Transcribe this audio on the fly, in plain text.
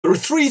There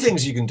are three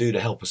things you can do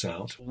to help us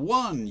out.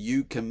 1,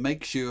 you can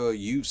make sure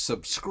you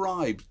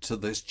subscribe to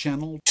this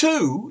channel.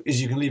 2 is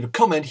you can leave a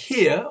comment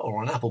here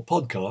or on Apple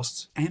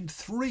Podcasts. And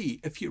 3,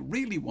 if you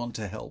really want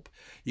to help,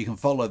 you can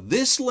follow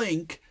this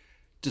link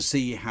to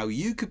see how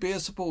you could be a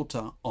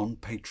supporter on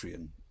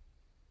Patreon.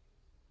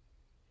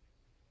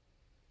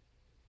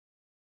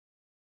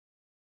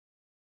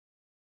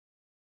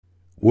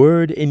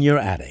 Word in Your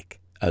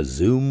Attic, a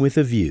Zoom with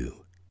a view.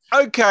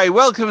 Okay,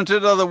 welcome to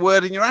another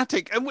Word in Your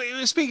Attic. And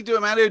we're speaking to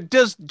a man who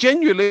does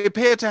genuinely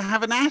appear to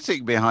have an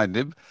attic behind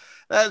him.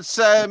 That's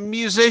a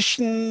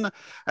musician,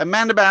 a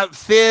man about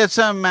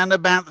theatre, a man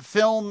about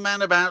film,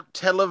 man about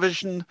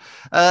television.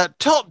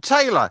 Tot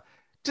Taylor.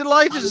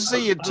 Delighted to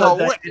see you, Tot.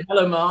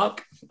 Hello,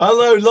 Mark.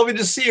 Hello, lovely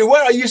to see you.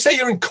 Where are you? Say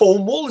you're in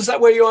Cornwall. Is that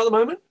where you are at the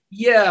moment?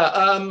 Yeah,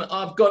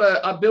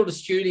 I built a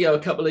studio a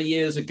couple of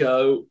years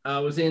ago. I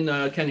was in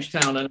Cornish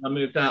town and I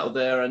moved out of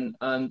there. And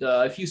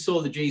if you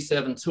saw the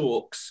G7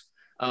 talks,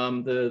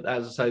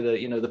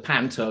 the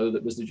panto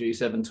that was the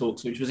G7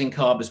 talks, which was in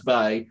Carbis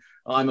Bay,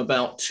 I'm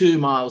about 2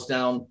 miles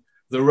down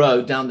the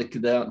road, down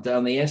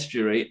the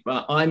estuary.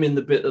 But I'm in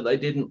the bit that they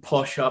didn't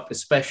posh up,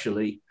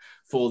 especially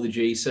for the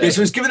G7. Yes, it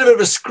was given a bit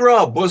of a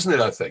scrub, wasn't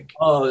it, I think?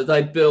 Oh,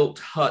 they built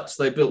huts.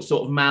 They built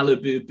sort of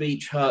Malibu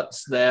beach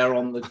huts there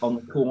on the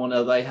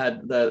corner. They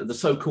had the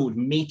so-called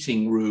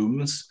meeting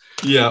rooms.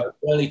 Yeah.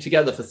 Only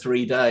together for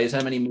 3 days.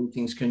 How many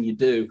meetings can you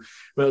do?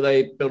 Well,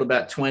 they built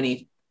about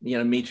 20,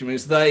 meeting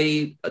rooms.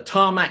 They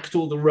tarmacked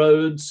all the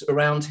roads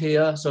around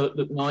here, so it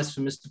looked nice for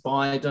Mr.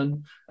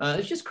 Biden.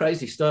 It's just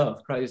crazy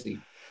stuff,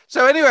 crazy.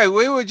 So anyway,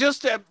 you were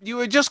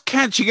just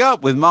catching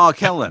up with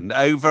Mark Ellen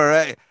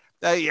over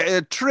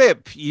a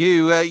trip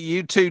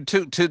you two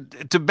took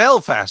to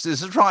Belfast. Is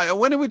that right?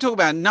 When are we talking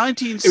about?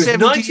 1978? It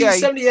was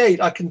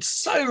 1978. I can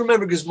so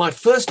remember because my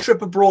first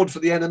trip abroad for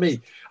the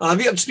NME. And I've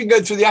just been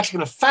going through the attic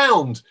and I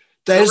found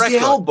there's the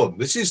album.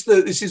 This is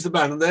the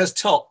band, and there's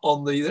Tot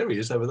on the. There he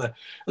is over there.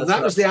 And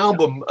that was the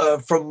album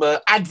from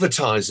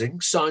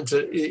Advertising, signed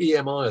to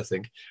EMI, I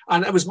think.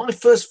 And it was my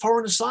first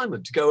foreign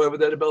assignment to go over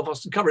there to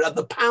Belfast and cover it at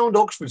the Pound,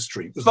 Oxford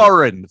Street.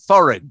 Foreign,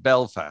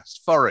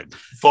 Belfast, foreign.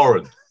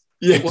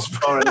 Yes.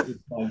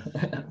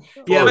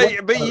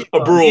 Yeah, but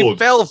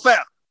abroad.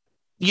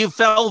 You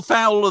fell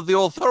foul of the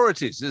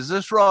authorities. Is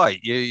this right?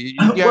 You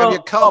had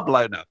your car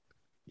blown up.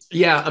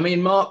 Yeah, I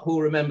mean, Mark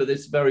will remember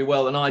this very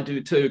well, and I do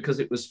too, because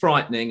it was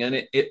frightening, and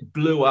it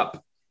blew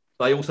up.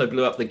 They also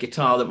blew up the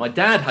guitar that my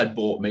dad had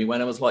bought me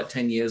when I was like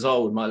 10 years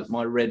old,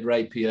 my Red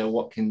Rapier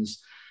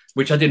Watkins,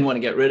 which I didn't want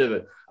to get rid of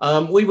it.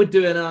 We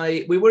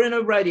were in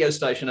a radio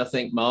station, I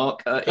think,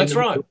 Mark. That's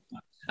right.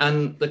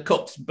 And the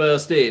cops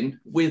burst in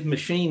with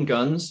machine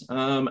guns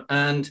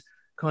and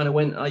kind of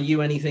went, "Are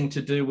you anything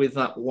to do with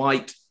that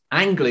white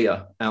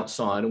Anglia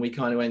outside?" And we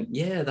kind of went,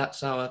 "Yeah,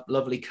 that's our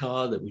lovely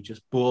car that we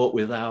just bought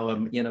with our,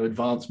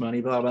 advance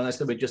money, blah, blah." And they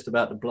said, "We're just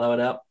about to blow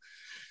it up.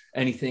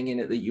 Anything in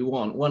it that you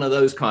want," one of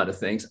those kind of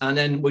things. And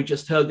then we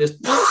just heard this,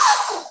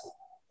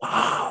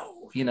 wow,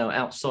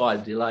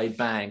 outside, delayed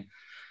bang.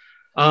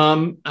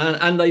 And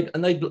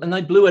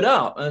they blew it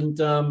up.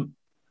 And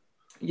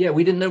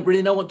we didn't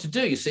really know what to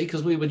do, you see,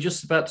 because we were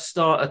just about to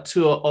start a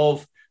tour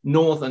of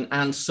Northern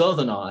and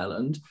Southern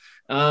Ireland.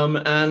 Very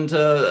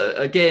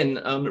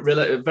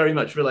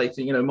much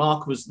relating,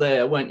 Mark was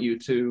there, weren't you,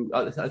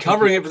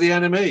 covering it for the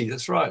NME.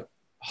 That's right.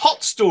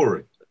 Hot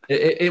story.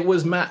 It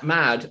was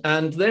mad.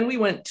 And then we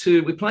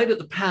played at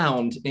the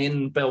Pound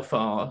in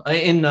Belfast,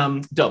 in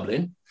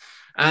Dublin.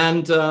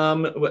 And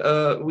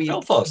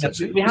Belfast,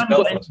 actually. We haven't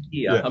got any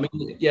gear. Yeah. I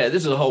mean, this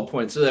is the whole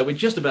point. So we're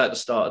just about to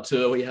start a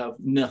tour. We have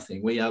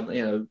nothing. We have,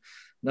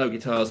 no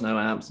guitars, no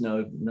amps,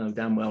 no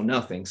damn well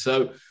nothing.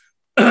 So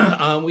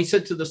we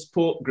said to the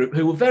support group,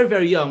 who were very,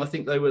 very young, I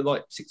think they were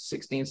like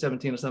 16,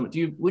 17 or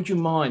something, would you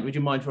mind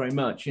very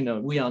much?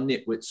 We are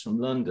nitwits from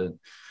London.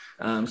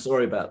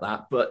 Sorry about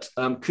that. But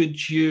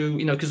could you,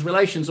 because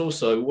relations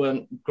also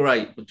weren't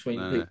great between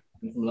people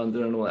from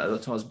London and all that at the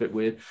time. It's a bit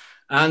weird.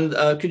 And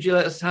could you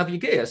let us have your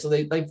gear? So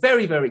they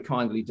very, very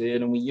kindly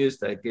did, and we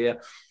used their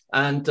gear.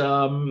 And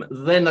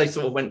then they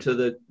sort of went to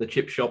the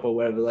chip shop or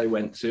wherever they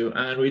went to,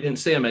 and we didn't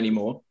see them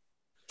anymore.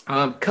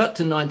 Cut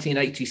to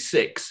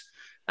 1986,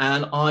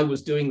 and I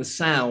was doing the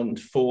sound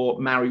for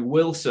Mary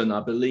Wilson, I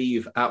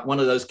believe, at one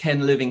of those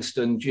Ken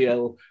Livingstone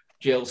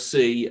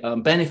GLC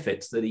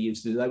benefits that he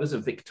used to do. That was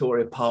at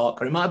Victoria Park,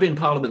 or it might have been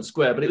Parliament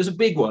Square, but it was a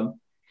big one.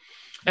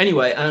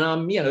 Anyway,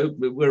 and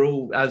we're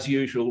all, as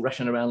usual,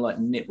 rushing around like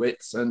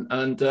nitwits,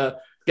 and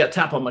get a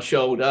tap on my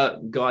shoulder,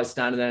 guy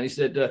standing there, and he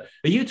said, "Are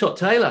you Tot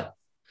Taylor?"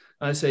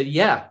 I said,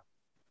 "Yeah."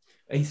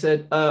 And he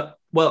said,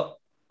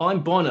 "Well, I'm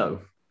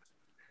Bono."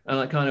 And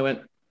I kind of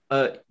went,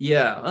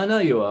 "Yeah, I know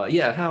you are.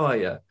 Yeah, how are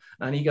you?"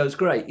 And he goes,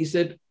 "Great." He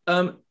said,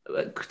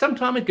 "Some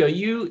time ago,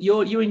 you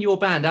and your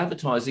band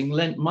Advertising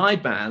lent my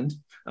band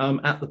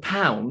at the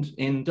Pound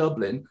in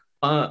Dublin.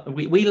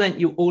 We lent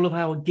you all of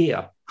our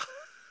gear."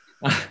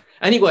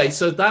 Anyway,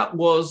 so that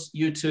was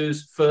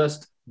U2's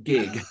first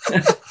gig.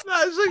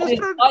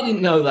 I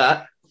didn't know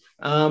that.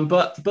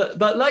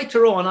 But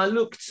later on, I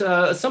looked.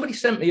 Somebody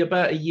sent me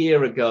about a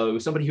year ago.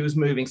 Somebody who was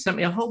moving sent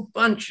me a whole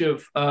bunch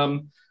of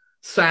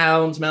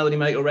sounds, Melody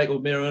Maker,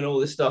 Record Mirror, and all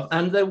this stuff.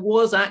 And there it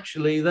was,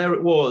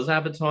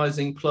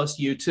 advertising plus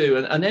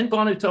U2. And then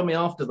Bono told me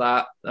after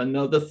that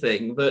another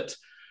thing that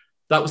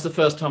was the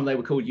first time they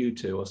were called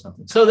U2 or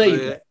something. So there you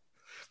go.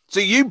 So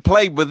you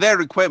played with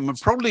their equipment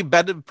probably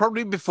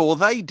before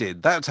they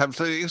did. That's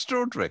absolutely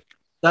extraordinary.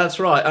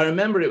 That's right. I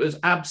remember it was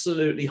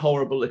absolutely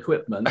horrible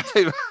equipment,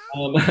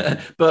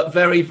 but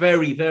very,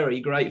 very, very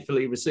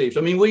gratefully received.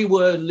 I mean, we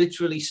were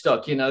literally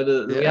stuck. You know,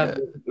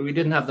 we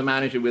didn't have the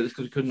manager with us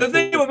because we couldn't. But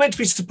they were meant to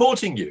be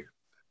supporting you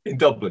in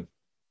Dublin.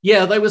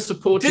 Yeah, they were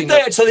supporting. Did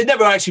they? So they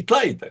never actually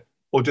played then,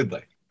 or did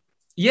they?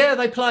 Yeah,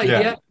 they played.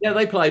 Yeah,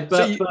 they played. But,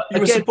 so you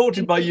were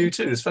supported by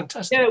U2. It's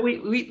fantastic. Yeah,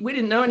 we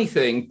didn't know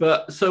anything,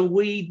 but so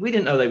we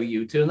didn't know they were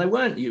U2, and they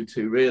weren't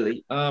U2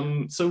 really.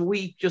 So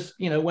we just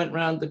went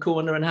round the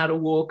corner and had a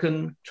walk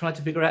and tried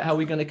to figure out how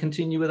we're going to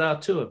continue with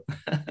our tour.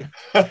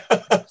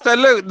 So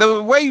look,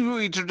 the way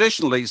we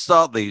traditionally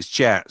start these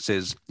chats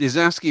is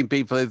asking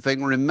people if they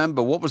can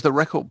remember what was the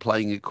record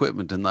playing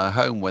equipment in their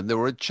home when they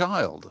were a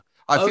child.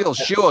 I feel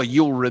sure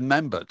you'll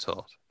remember,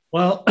 Tot.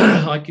 Well,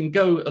 I can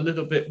go a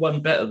little bit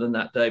one better than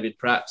that, David,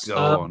 perhaps. Go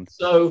on.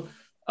 So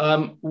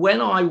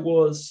when I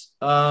was,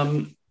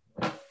 sorry,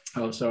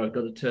 I've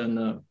got to turn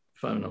the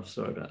phone off.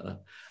 Sorry about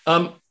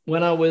that.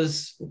 When I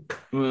was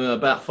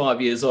about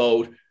 5 years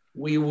old,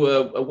 we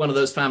were one of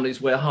those families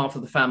where half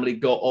of the family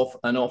got off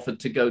and offered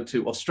to go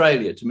to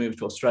Australia, to move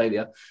to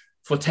Australia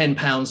for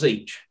 £10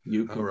 each.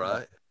 All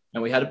right.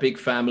 And we had a big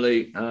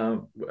family,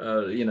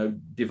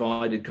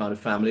 divided kind of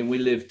family. And we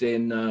lived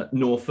in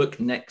Norfolk,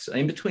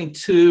 in between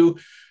two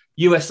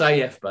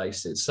USAF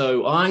bases.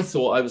 So I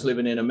thought I was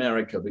living in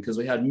America because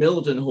we had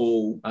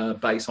Mildenhall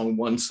base on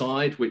one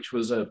side, which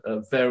was a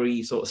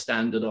very sort of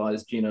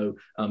standardized,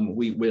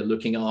 we're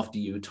looking after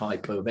you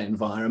type of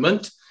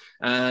environment.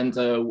 And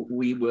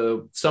we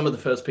were some of the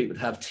first people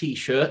to have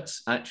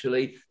T-shirts,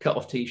 actually,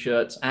 cut-off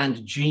T-shirts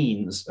and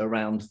jeans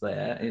around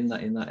there in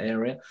that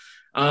area.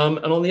 And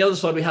on the other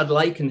side, we had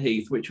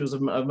Lakenheath, which was a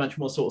much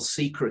more sort of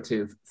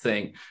secretive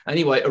thing.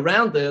 Anyway,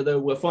 around there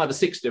were 5 or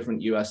 6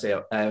 different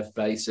USA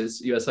bases.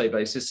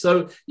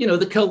 So,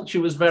 the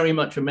culture was very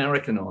much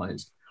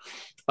Americanized.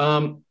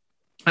 So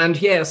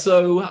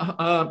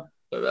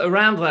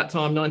around that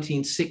time,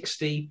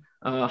 1960,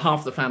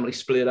 half the family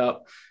split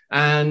up.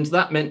 And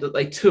that meant that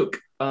they took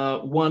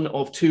one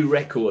of 2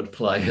 record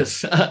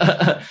players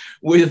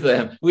with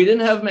them. We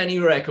didn't have many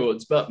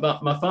records, but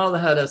my father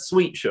had a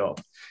sweet shop.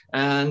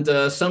 And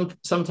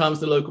sometimes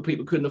the local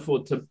people couldn't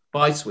afford to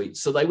buy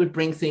sweets. So they would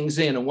bring things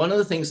in. And one of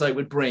the things they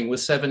would bring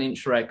was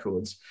 7-inch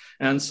records.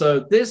 And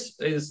so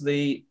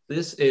we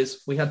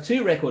had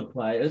 2 record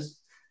players.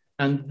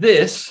 And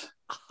this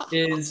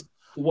is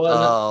one.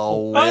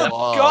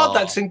 Oh, God,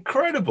 that's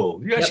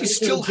incredible. You actually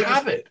still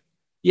have it.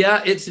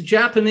 Yeah, it's a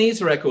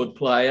Japanese record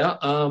player,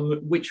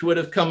 which would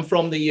have come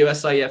from the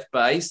USAF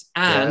base.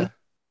 And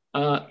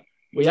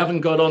we haven't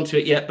got onto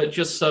it yet, but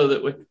just so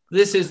that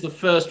this is the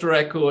first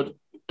record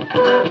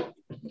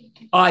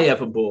I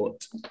ever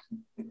bought.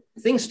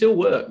 The thing still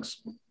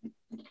works.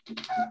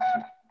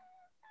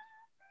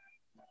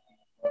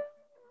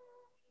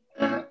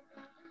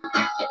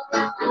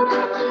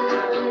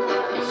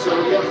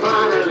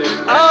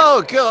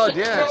 Oh, God,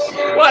 yes.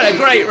 What a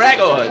great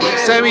record.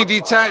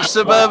 Semi-detached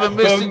suburban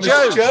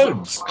Mr.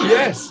 Jones.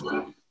 Yes.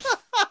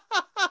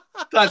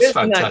 That's Isn't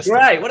fantastic. That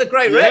great? What a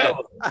great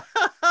record.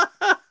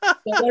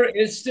 So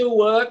it still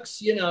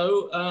works,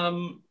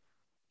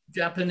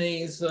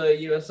 Japanese,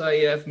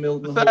 USAF,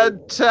 Milton.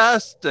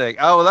 Fantastic.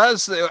 Oh,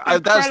 that's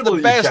the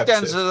best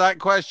answer to that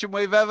question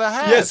we've ever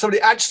had. Yes,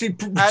 somebody actually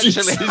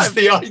produces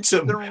the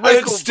item and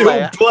it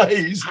still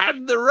plays.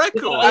 And the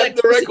record. And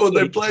the record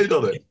they played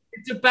on it.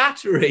 It's a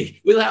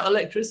battery without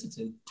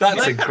electricity.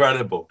 That's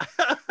incredible.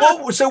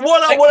 So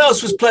what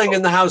else was playing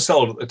in the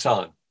household at the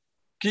time?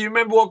 Can you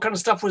remember what kind of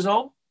stuff was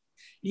on?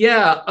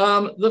 Yeah,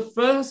 the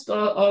first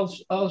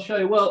I'll show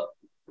you. Well,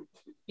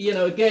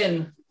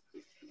 again,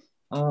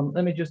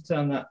 let me just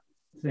turn that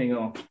thing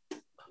off.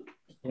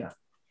 Yeah.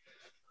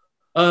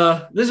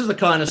 This is the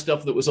kind of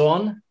stuff that was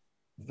on.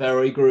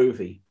 Very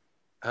groovy.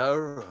 Oh,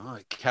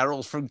 right.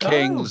 Carols from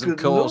Kings, of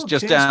course,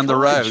 just down the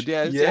road.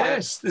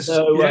 Yes.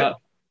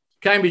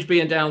 Cambridge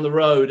being down the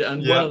road,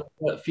 and one of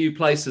the few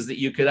places that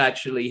you could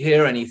actually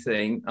hear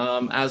anything.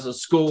 As a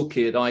school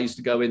kid, I used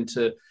to go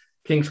into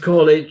King's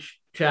College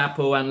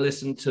Chapel and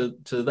listen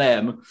to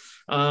them.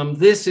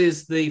 This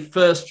is the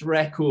first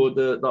record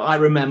that I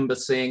remember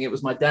seeing. It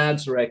was my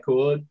dad's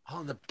record.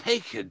 Oh, the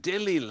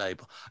Piccadilly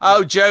label.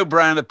 Oh, Joe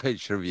Brown, a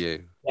picture of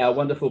you. Yeah,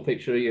 wonderful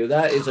picture of you.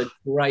 That is a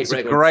great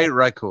record. A great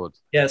record.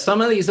 Yeah,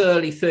 some of these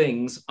early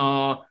things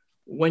are,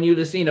 when you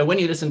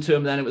listen to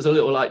them, then it was a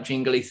little like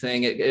jingly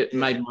thing. It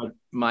made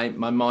my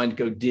mind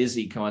go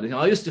dizzy kind of thing.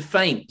 I used to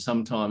faint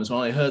sometimes when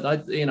I heard.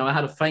 I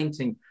had a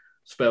fainting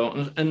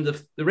spell, and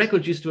the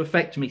records used to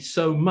affect me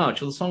so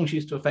much, or the songs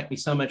used to affect me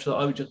so much that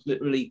I would just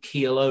literally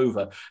keel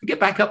over and get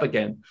back up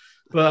again.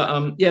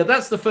 But yeah,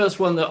 that's the first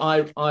one that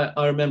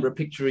I remember a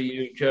picture of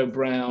you, Joe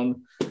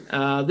Brown.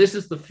 This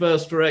is the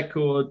first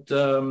record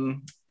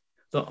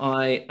that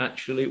I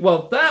actually,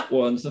 well, that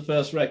one's the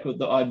first record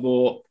that I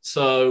bought.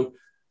 So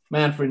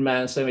Manfred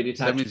Mann,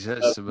 Semi-Detached.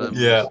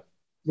 Yeah.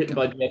 Written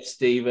by Jeff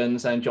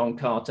Stevens and John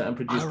Carter and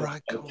produced by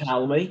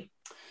Calmy,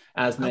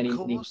 as many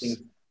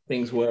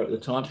things were at the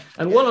time.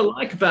 And what I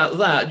like about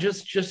that,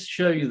 just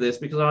show you this,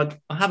 because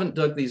I haven't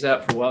dug these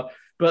out for a while,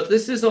 but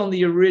this is on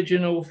the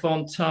original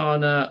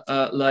Fontana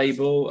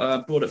label.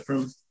 Bought it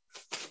from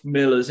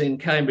Miller's in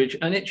Cambridge,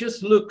 and it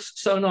just looks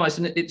so nice.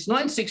 And it's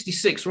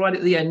 1966, right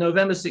at the end,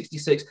 November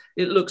 66.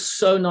 It looks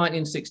so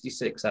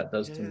 1966, that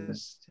does to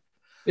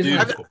me.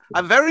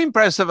 I'm very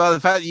impressed about the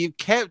fact that you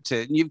kept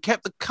it, and you've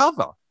kept the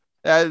cover.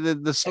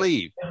 The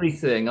sleeve,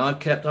 everything I've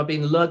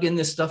been lugging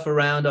this stuff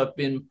around. I've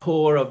been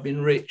poor, I've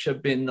been rich,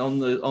 I've been on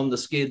the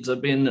skids,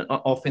 I've been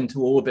off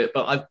into orbit,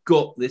 but I've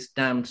got this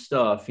damn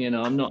stuff. You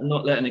know, I'm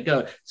not letting it go.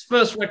 It's the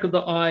first record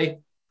that I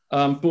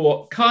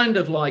bought kind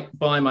of like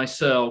by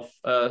myself.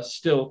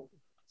 Still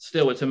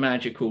it's a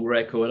magical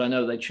record. I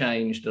know they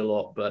changed a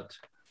lot, but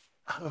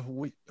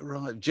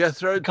right,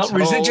 Jethro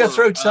Tull. Is it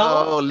Jethro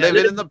Tull? Oh,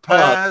 Living in the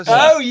Past.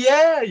 Oh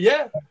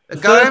yeah.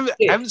 I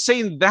haven't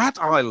seen that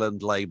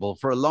Island label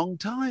for a long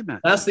time.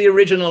 Actually. That's the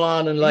original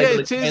Island label. Yeah,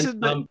 it is,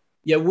 isn't it?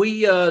 Yeah,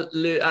 we as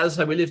I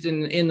say, we lived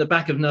in the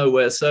back of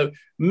nowhere. So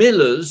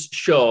Miller's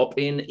shop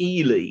in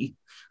Ely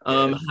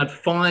had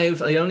 5.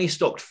 They only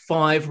stocked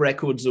 5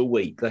 records a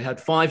week. They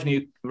had 5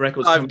 new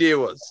records. 5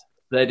 new ones.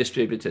 Their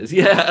distributors,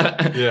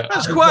 yeah.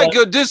 That's quite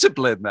good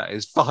discipline. That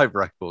is 5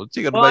 records.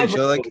 You got to make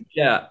sure they can.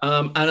 Yeah,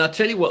 and I'll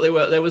tell you what they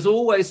were. There was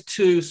always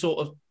 2 sort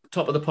of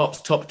top of the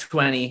pops, top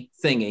 20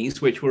 thingies,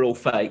 which were all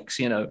fakes.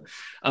 You know,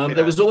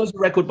 there was always a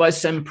record by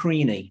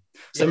Semprini.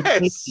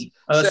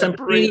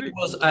 Semprini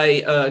was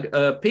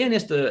a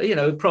pianist. You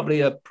know,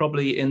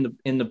 probably in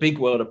the big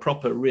world, a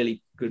proper,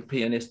 really good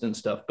pianist and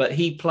stuff. But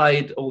he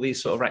played all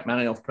these sort of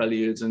Rachmaninoff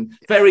preludes and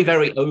very,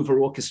 very over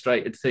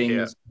orchestrated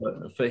things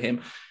for him.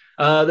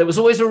 There was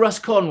always a Russ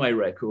Conway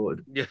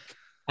record. Yeah.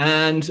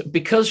 And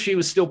because she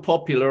was still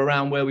popular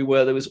around where we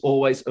were, there was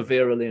always a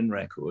Vera Lynn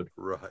record.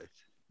 Right.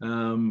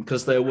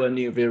 Because there were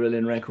new Vera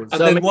Lynn records. And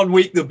so, then one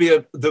week there'd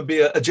be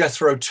a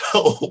Jethro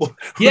Tull.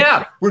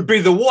 Yeah. would be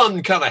the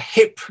one kind of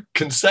hip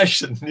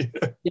concession.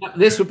 Yeah,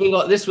 this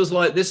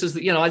is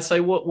you know, I'd say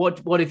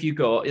what have you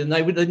got? And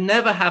they'd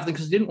never have them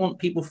because they didn't want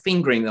people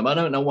fingering them. I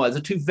don't know why.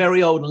 They're 2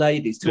 very old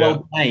ladies, 2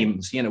 old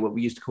dames, you know, what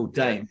we used to call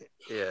dame.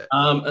 Yeah.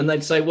 And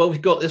they'd say, well,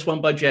 we've got this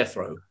one by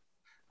Jethro.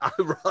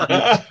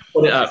 Right.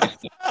 Put it up.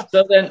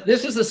 So then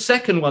this is the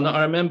second one that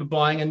I remember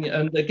buying.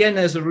 And again,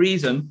 there's a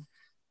reason.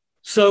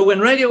 So when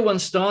Radio 1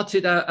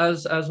 started,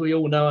 as we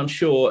all know, I'm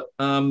sure,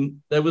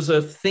 there was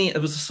a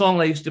song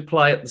they used to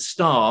play at the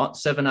start,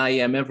 7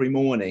 a.m. every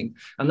morning.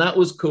 And that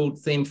was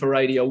called Theme for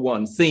Radio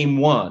 1, Theme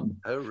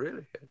 1. Oh,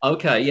 really?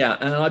 Okay, yeah.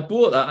 And I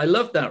bought that. I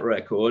loved that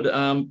record.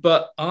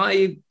 But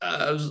I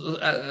was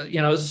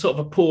a sort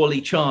of a poorly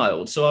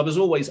child. So I was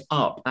always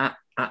up at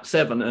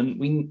 7,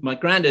 and my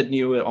granddad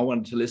knew I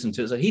wanted to listen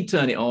to it, so he'd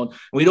turn it on, and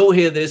we'd all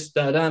hear this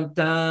da dum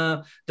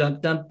da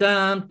dum dum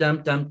dum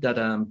dum dum da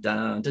dum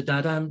da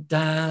da dum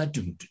da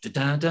dum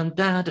da dum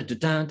da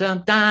da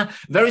dum da,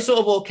 very sort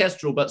of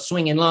orchestral but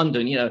swing in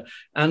London, you know.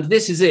 And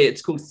this is it.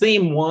 It's called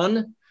Theme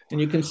 1, and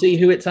you can see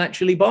who it's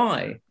actually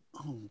by.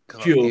 Oh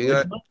God!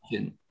 George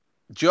Martin.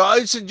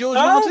 George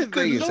Martin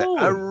thing, is it?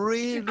 Oh,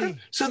 really?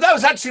 So that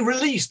was actually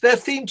released. Their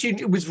theme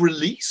tune was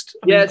released.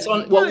 Yeah, it's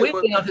on. Well,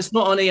 weirdly enough, it's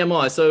not on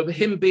EMI. So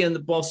him being the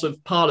boss of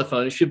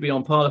Parlophone, it should be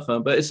on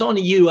Parlophone, but it's on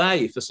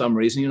UA for some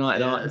reason.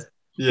 United Artists.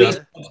 Yeah.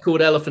 It's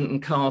called Elephant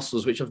and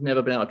Castles, which I've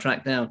never been able to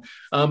track down.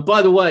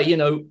 By the way, you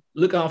know,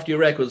 look after your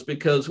records,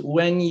 because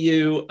when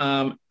you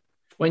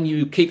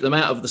keep them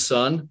out of the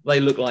sun, they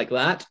look like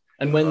that.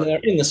 And when they're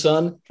in the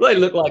sun, they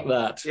look like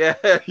that. Yeah,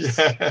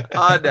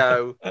 I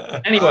know.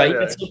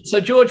 Anyway,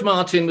 so George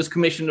Martin was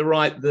commissioned to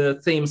write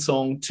the theme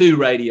song to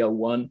Radio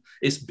 1.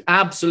 It's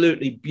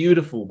absolutely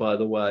beautiful, by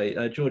the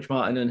way. George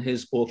Martin and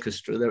his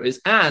orchestra there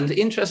is. And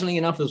interestingly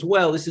enough as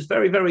well, this is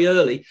very, very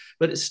early,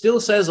 but it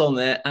still says on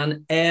there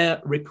an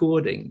air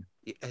recording.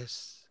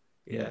 Yes.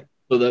 Yeah.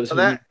 For those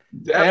the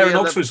air in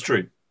Oxford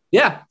Street.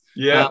 Yeah.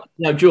 Yeah.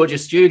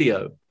 George's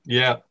studio.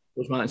 Yeah.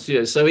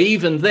 So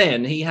even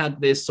then, he had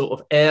this sort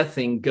of air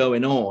thing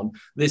going on.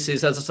 This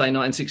is, as I say,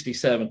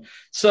 1967.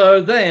 So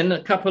then,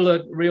 a couple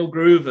of real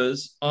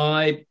groovers,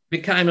 I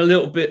became a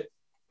little bit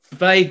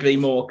vaguely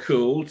more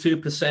cool,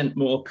 2%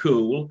 more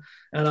cool.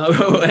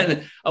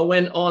 And I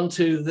went on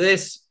to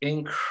this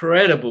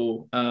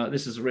incredible,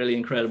 this is really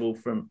incredible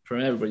from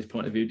everybody's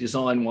point of view,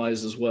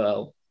 design-wise as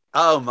well.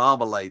 Oh,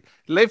 marmalade.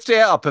 Lift it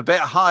up a bit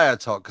higher,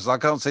 Tot, because I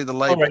can't see the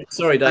label. Right.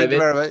 Sorry,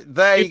 David.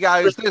 There you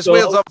go. This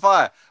wheel's on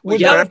fire.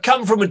 Would that have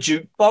come from a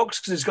jukebox?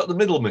 Because it's got the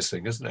middle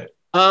missing, isn't it?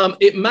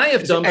 It may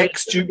have done.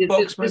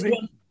 Ex-jukebox, maybe?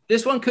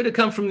 This one could have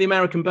come from the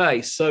American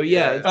bass. So,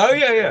 yeah. Oh,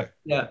 yeah.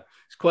 Yeah.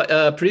 It's quite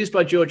produced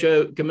by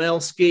Giorgio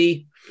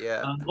Gamelski.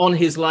 Yeah. On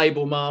his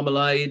label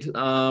Marmalade.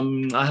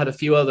 I had a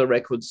few other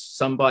records,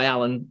 some by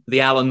the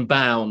Alan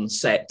Bown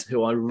set,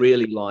 who I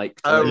really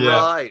liked. Oh,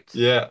 right.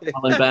 Yeah.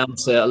 Alan Bown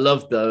set. I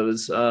loved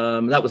those.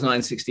 That was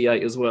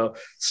 1968 as well.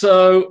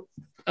 So,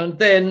 and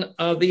then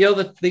these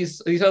other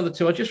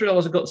two, I just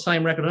realized I've got the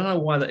same record. I don't know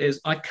why that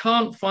is. I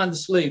can't find the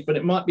sleeve, but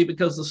it might be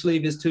because the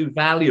sleeve is too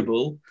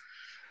valuable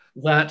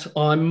that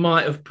I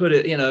might have put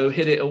it,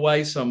 hid it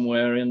away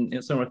somewhere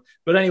in somewhere.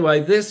 But anyway,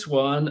 this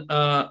one,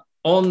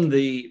 on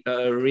the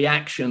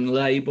Reaction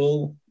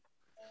label.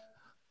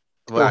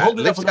 Well,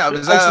 lift up.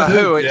 Is that a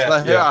Who? It's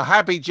the Who.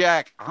 Happy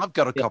Jack. I've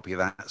got a copy of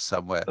that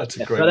somewhere. That's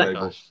a great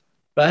label.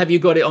 But have you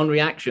got it on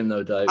Reaction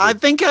though, David? I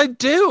think I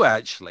do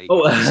actually.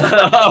 Oh,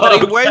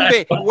 but it won't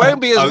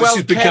be as well this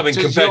is becoming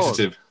kept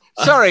competitive.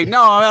 As Sorry,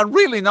 no, I'm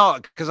really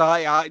not, because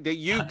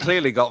you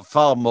clearly got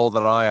far more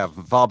than I have,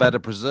 far better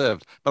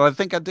preserved. But I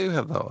think I do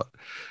have that one.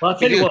 Well, I'll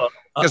tell you what.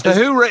 Because the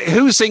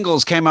Who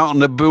singles came out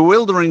on a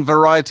bewildering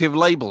variety of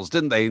labels,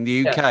 didn't they, in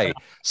the UK? Yeah.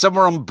 Some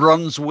were on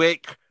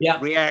Brunswick,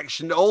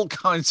 Reaction, all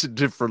kinds of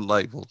different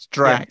labels.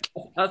 Drac.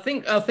 Yeah. I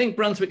think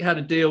Brunswick had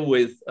a deal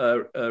with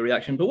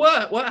Reaction. But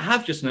what I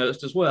have just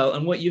noticed as well,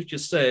 and what you've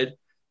just said,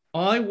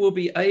 I will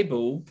be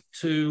able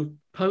to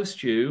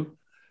post you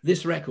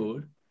this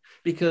record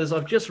because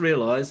I've just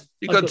realised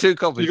you got two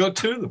copies. You got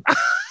two of them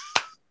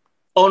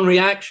on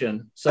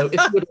Reaction. So if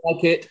you would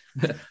like it,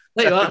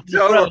 there you are.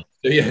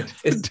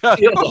 It's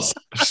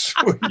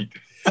sweet.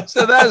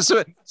 So that's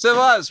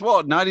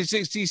what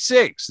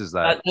 1966 is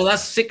that? Well,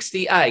 that's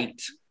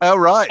 68. Oh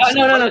right.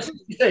 No,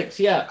 66.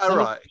 Yeah. Oh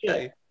right.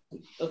 Okay.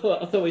 I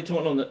thought we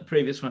talked on the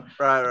previous one.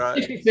 Right.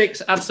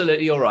 66.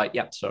 Absolutely, you're right.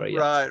 Yeah. Sorry.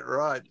 Yeah.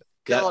 Right.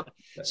 God.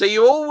 Yeah. So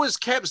you always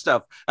kept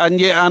stuff,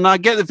 and I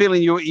get the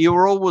feeling you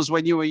were always,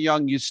 when you were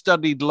young, you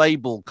studied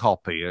label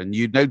copy and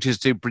you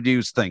noticed who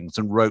produced things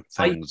and wrote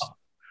things.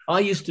 I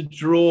used to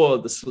draw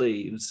the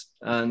sleeves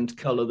and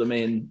color them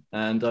in,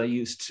 and I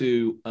used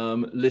to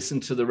listen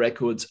to the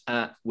records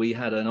we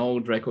had an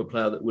old record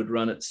player that would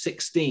run at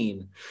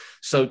 16.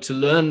 So to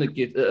learn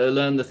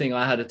the thing,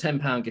 I had a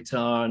 £10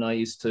 guitar, and I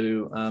used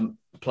to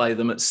play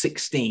them at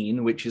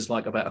 16, which is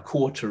like about a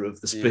quarter of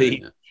the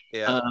speed.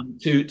 Yeah.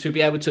 To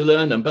be able to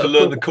learn them, but to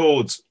learn the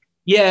chords.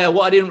 Yeah,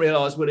 what I didn't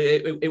realize would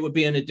it would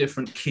be in a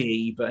different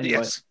key. But anyway,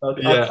 yes. I'll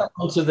come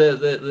on to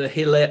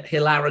the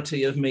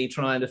hilarity of me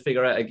trying to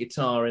figure out a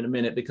guitar in a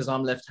minute, because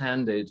I'm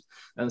left-handed,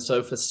 and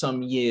so for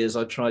some years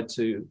I tried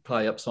to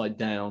play upside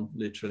down,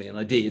 literally, and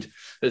I did.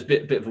 It's a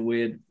bit of a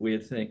weird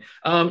thing.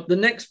 The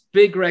next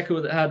big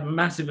record that had a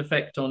massive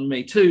effect on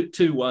me,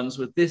 two ones,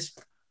 with this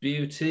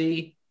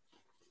beauty.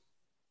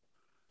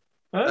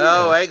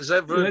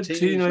 Exit for a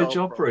Teenage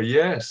Opera.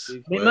 Yes. I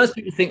mean, most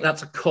people think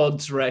that's a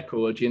Cods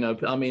record,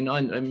 I mean,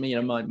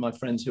 my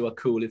friends who are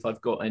cool, if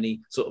I've got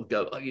any, sort of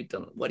go,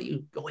 what do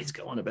you always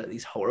go on about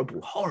these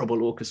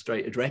horrible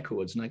orchestrated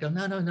records? And I go,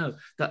 no,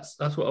 that's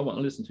what I want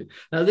to listen to.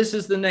 Now, this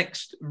is the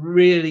next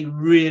really,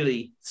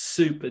 really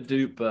super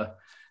duper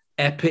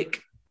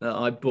epic that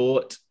I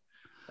bought.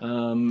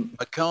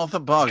 MacArthur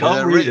Park.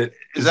 Can't read it.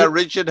 Is that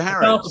Richard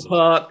Harris? MacArthur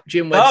Park,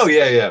 Jim Webster. Oh,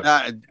 yeah.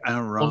 Right.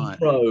 On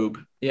Probe.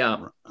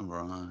 Yeah.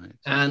 Right.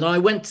 And I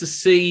went to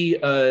see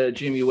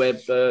Jimmy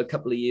Webb a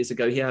couple of years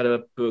ago. He had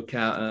a book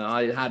out, and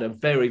I had a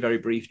very, very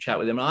brief chat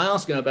with him. And I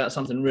asked him about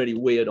something really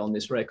weird on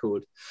this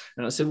record.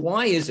 And I said,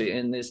 why is it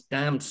in this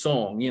damn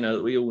song,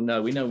 that we all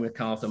know? We know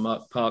MacArthur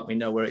Park. We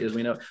know where it is.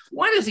 We know.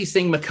 Why does he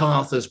sing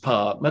MacArthur's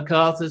Park?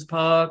 MacArthur's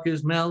Park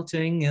is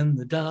melting in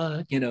the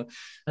dark, And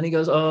he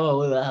goes,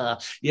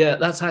 yeah,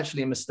 that's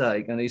actually a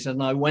mistake. And he said,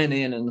 and I went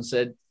in and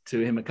said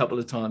to him a couple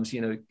of times,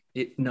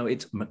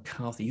 it's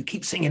MacArthur. You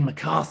keep singing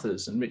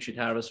MacArthur's. And Richard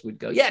Harris would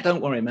go, yeah,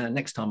 don't worry, man.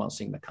 Next time I'll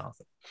sing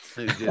MacArthur.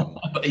 He didn't.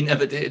 But he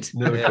never did.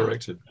 Never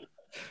corrected.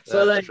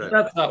 So that's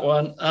that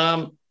one.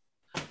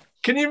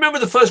 Can you remember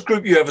the first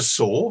group you ever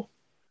saw?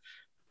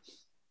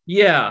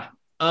 Yeah.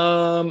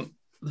 The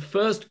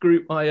first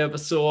group I ever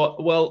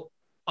saw,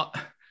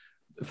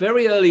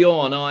 very early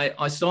on,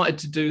 I started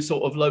to do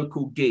sort of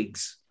local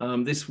gigs.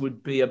 This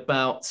would be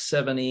about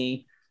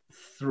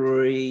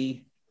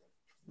 73...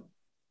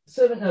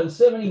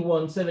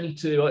 71,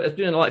 72. I was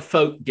doing like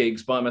folk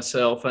gigs by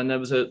myself, and there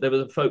was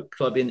a folk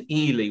club in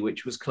Ely,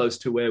 which was close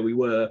to where we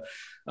were.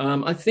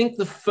 I think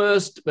the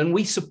first, and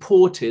we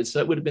supported, so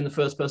it would have been the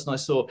first person I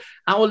saw.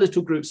 Our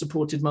little group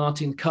supported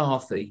Martin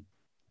Carthy,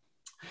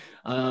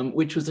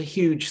 which was a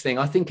huge thing.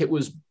 I think it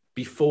was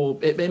before,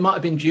 it might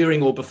have been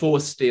during or before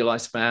Steel I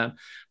Span,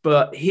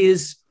 but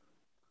his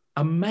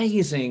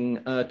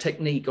amazing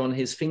technique on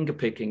his finger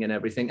picking and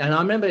everything. And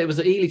I remember it was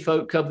at Ely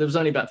Folk Club. There was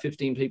only about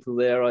 15 people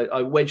there.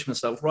 I wedged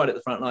myself right at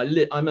the front,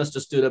 and I must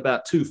have stood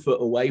about 2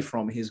 foot away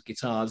from his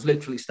guitar. I was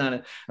literally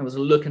standing and was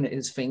looking at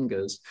his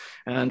fingers.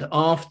 And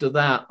after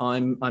that,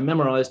 I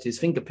memorized his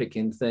finger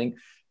picking thing,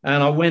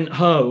 and I went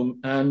home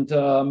and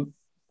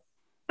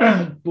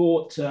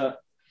bought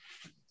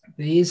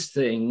these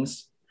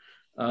things.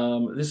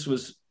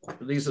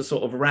 These are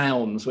sort of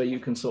rounds where you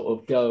can sort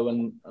of go,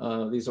 and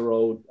these are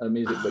old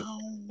music books.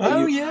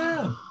 Oh,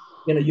 yeah.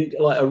 you know, you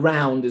like a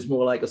round is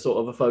more like a sort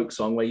of a folk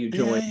song where you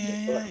join.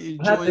 Yeah, you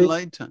join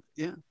later.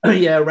 Yeah.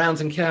 Yeah,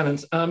 rounds and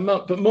cannons.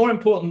 But more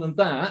important than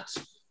that,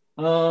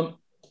 so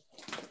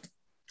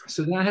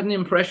that had an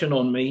impression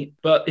on me.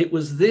 But it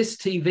was this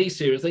TV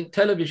series. I think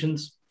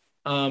television's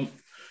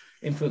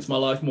influenced my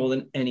life more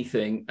than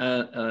anything,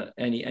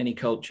 any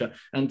culture.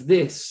 And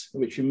this,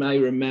 which you may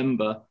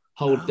remember,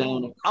 Hold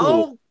Down a Chord.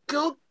 Oh,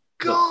 good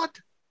God.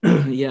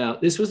 Yeah,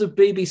 this was a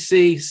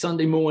BBC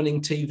Sunday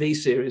morning TV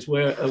series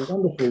where a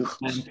wonderful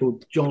man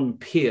called John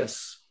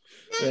Pierce,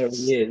 there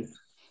he is.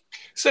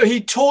 So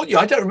he taught you,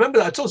 I don't remember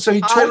that at all. So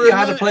he taught you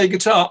how to play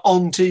guitar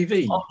on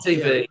TV. On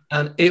TV, yeah.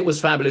 And it was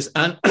fabulous.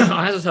 And as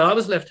I said, I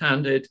was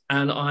left-handed,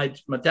 and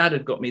my dad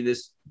had got me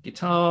this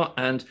guitar.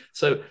 And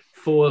so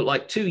for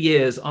like 2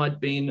 years, I'd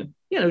been,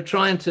 you know,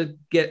 trying to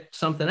get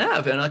something out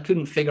of it, and I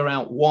couldn't figure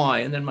out why.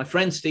 And then my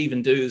friend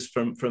Stephen Dews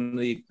from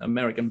the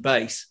American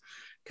bass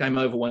came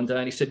over one day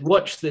and he said,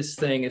 watch this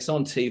thing, it's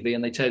on TV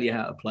and they tell you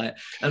how to play it.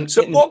 And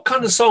so what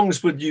kind of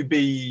songs would you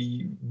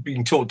be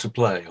being taught to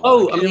play?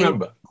 Oh, I mean,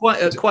 remember?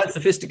 Quite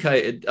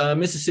sophisticated.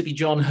 Mississippi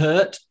John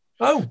Hurt.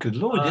 Oh, good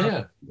Lord,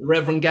 yeah.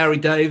 Reverend Gary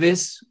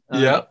Davis.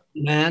 Yeah.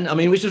 Man, I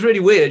mean, which is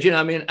really weird, you know,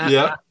 I mean,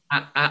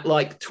 at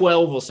like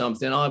 12 or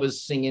something, I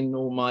was singing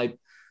all my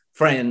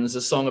friends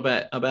a song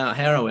about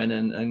heroin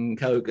and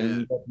coke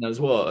and God knows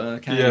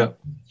what.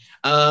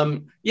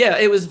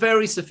 It was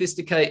very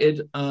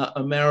sophisticated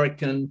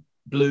American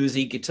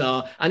bluesy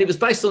guitar, and it was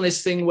based on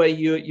this thing where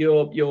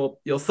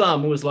your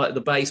thumb was like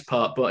the bass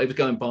part, but it was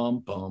going bum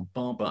bum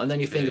bum bum, and then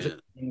your fingers.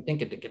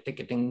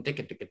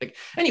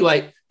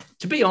 Anyway,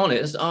 to be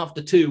honest,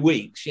 after 2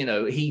 weeks, you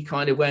know, he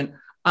kind of went,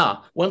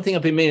 one thing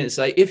I've been meaning to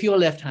say, if you're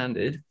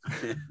left-handed,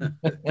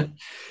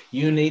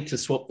 you need to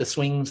swap the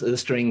strings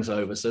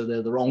over so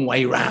they're the wrong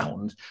way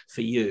round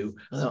for you.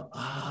 I thought,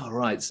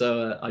 right.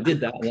 So I did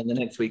that, and then the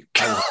next week.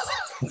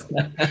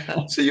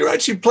 So you're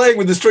actually playing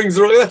with the strings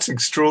wrong. That's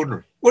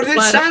extraordinary. What did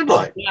it sound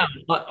like? Yeah,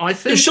 I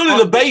think surely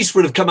the bass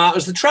would have come out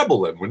as the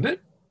treble then, wouldn't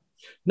it?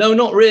 No,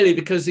 not really,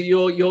 because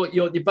your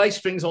bass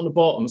strings on the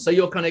bottom, so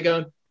you're kind of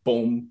going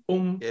boom,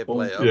 boom, yeah, boom,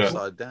 play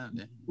upside down,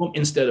 yeah. Boom,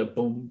 instead of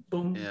boom,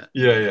 boom.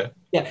 Yeah.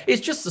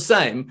 It's just the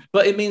same,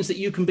 but it means that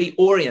you can be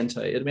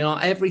orientated. I mean,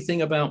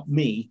 everything about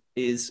me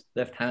is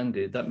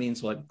left-handed. That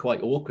means like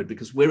quite awkward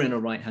because we're in a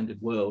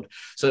right-handed world.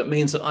 So it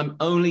means that I'm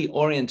only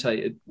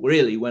orientated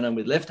really when I'm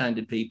with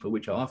left-handed people,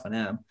 which I often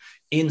am,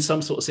 in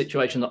some sort of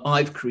situation that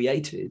I've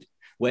created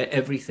where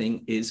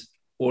everything is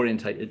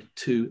orientated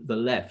to the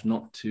left,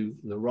 not to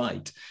the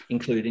right,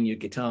 including your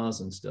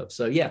guitars and stuff.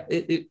 So yeah,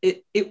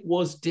 it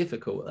was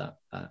difficult that.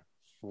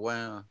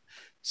 Wow.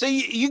 So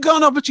you got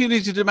an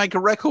opportunity to make a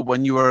record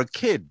when you were a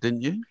kid,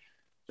 didn't you?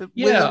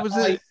 Yeah, was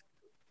it?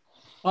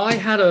 I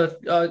had when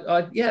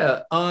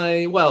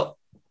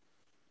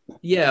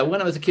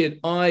I was a kid,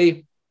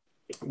 I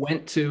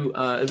went to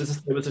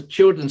there was a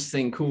children's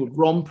thing called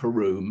Romper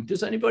Room.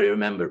 Does anybody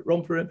remember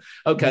Romper Room?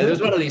 Okay, there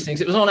was one of these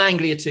things. It was on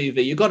Anglia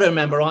TV. You've got to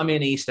remember, I'm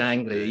in East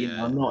Anglia. You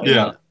know, I'm not in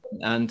London,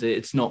 and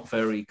it's not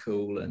very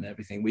cool and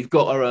everything. We've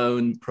got our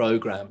own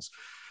programs.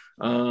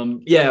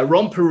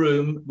 Romper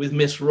Room with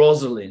Miss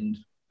Rosalind,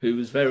 who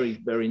was very,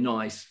 very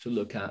nice to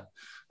look at,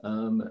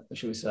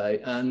 shall we say.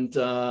 And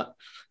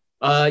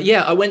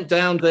I went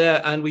down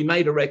there and we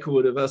made a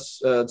record of us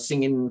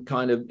singing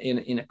kind of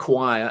in a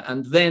choir.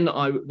 And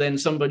then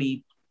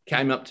somebody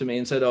came up to me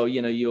and said, oh,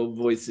 you know, your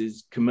voice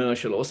is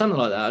commercial or something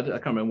like that. I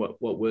can't remember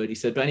what word he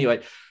said. But anyway,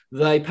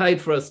 they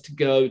paid for us to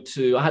go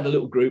to, I had a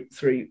little group,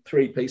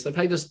 three-piece. They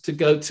paid us to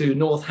go to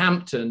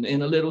Northampton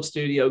in a little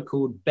studio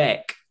called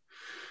Beck.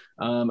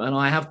 And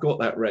I have got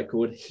that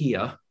record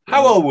here.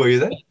 How old were you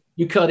then?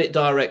 You cut it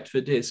direct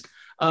for disc.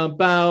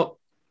 About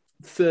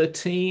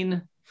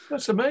 13.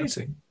 That's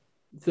amazing.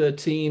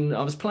 13.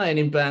 I was playing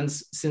in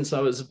bands since I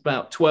was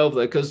about 12,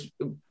 though, because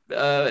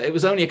it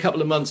was only a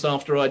couple of months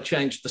after I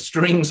changed the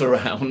strings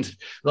around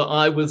that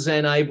I was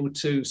then able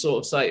to sort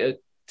of say to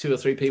 2 or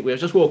 3 people, I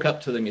just walk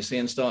up to them, you see,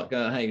 and start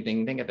going, hey,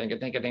 ding, ding, ding, ding,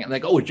 ding, ding. And they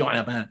go, oh, join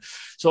a band.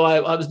 So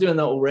I was doing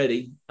that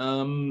already.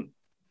 And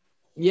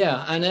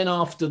then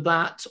after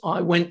that,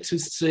 I went to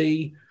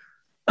see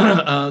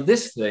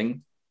this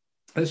thing.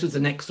 This was the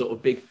next sort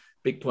of big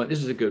point.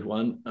 This is a good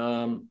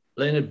one.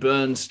 Leonard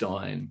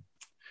Bernstein.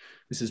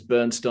 This is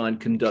Bernstein,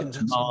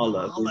 conductor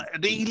Mahler.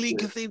 At Ely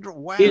Cathedral.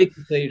 Wow. Ely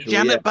Cathedral.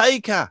 Janet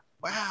Baker.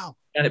 Wow.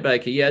 Janet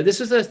Baker. Yeah, this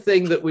is a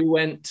thing that we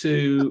went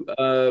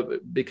to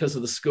because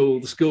of the school.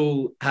 The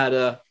school had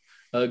a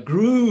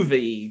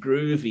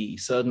groovy,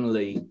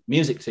 suddenly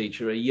music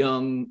teacher, a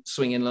young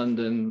swinging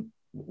London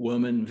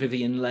woman,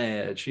 Vivian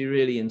Laird. She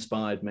really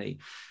inspired me.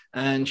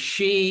 And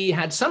she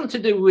had something to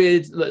do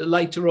with a bit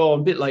later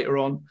on,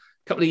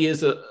 a couple of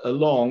years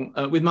along,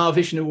 with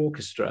Mahavishnu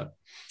Orchestra.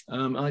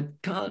 I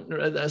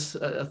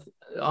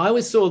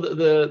always saw that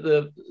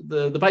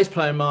the bass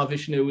player in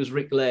Mahavishnu was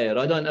Rick Laird.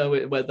 I don't know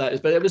where that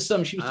is, but it was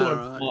she was talking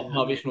about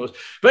Mahavishnu.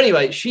 But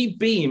anyway, she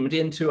beamed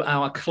into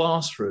our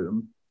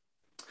classroom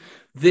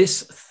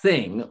this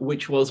thing,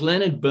 which was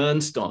Leonard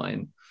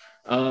Bernstein.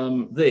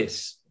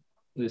 This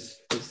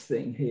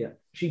thing here.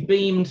 She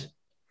beamed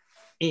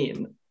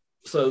in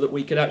so that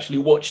we could actually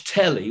watch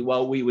telly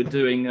while we were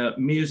doing a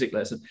music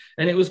lesson.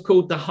 And it was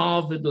called the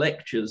Harvard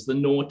Lectures, the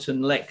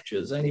Norton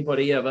Lectures.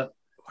 Anybody ever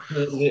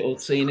heard of it or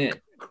seen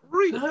it?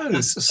 No,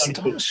 it's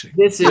astonishing.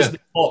 This is the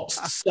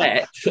boxed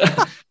set.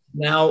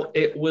 Now,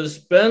 it was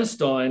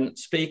Bernstein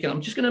speaking.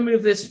 I'm just going to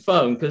move this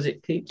phone because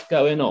it keeps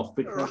going off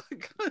because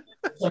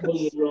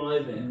somebody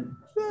arriving.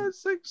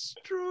 That's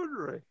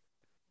extraordinary.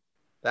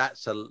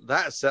 That's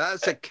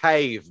a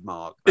cave,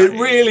 Mark. It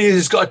really is.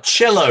 It's got a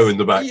cello in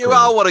the background. You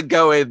all want to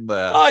go in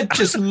there. I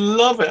just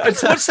love it.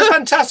 What's so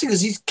fantastic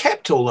is he's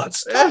kept all that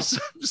stuff.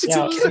 It's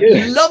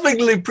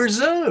lovingly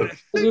preserved.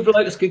 You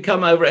blokes could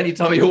come over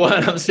anytime you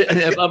want. I'm sitting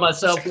there by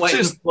myself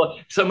waiting for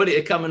somebody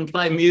to come and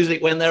play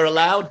music when they're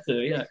allowed to.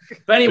 Yeah.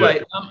 But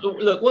anyway,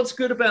 look, what's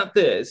good about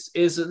this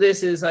is that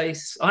this is I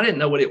didn't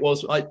know what it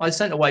was. I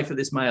sent away for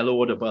this mail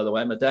order, by the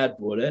way. My dad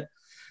bought it.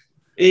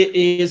 It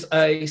is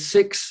a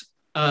six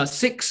box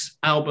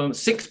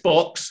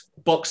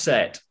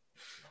set.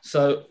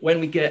 So when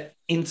we get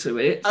into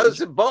it,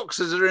 the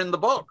boxes are in the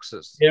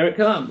boxes. Here it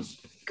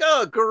comes.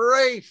 God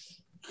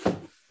grief!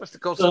 What's the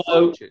cost of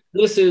fortune?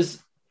 This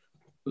is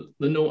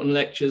the Norton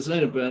Lectures,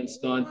 Leonard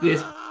Bernstein.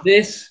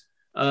 This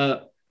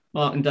Mark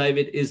and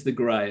David is the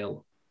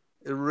Grail.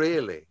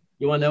 Really?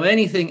 You want to know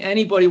anything?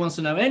 Anybody wants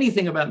to know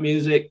anything about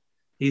music?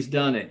 He's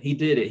done it. He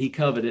did it. He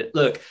covered it.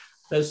 Look,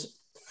 there's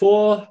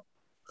 4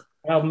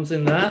 albums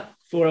in that.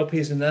 4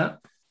 LPs in that.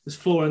 There's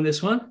 4 in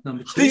this one,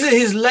 number 2. These are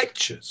his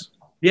lectures.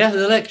 Yeah,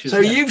 the lectures. So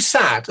you've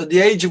sat at the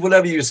age of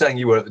whatever you were saying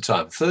you were at the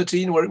time,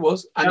 13, where it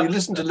was, and you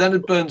listened to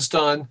Leonard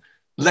Bernstein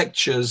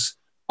lectures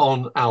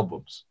on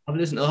albums. I've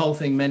listened to the whole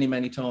thing many,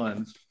 many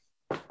times.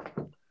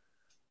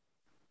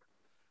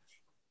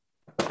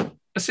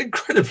 That's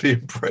incredibly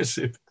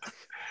impressive.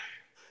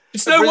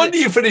 It's no wonder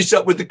you finished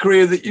up with the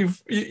career that you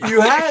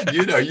had.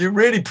 You know, you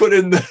really put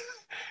in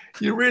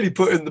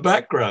the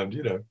background.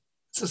 You know,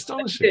 it's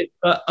astonishing.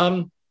 But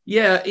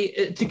yeah,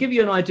 to give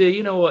you an idea,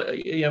 you know what,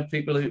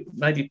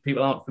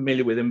 people aren't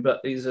familiar with him,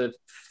 but he's a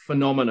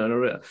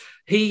phenomenon.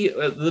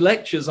 The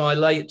lectures I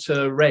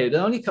later read,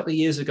 only a couple of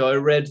years ago, I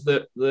read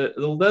that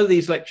although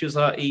these lectures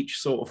are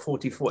each sort of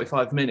 40,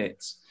 45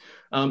 minutes,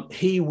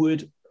 he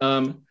would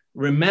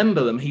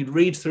remember them. He'd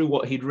read through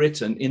what he'd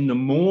written in the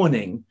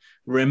morning,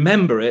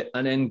 remember it,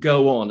 and then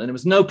go on. And there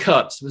was no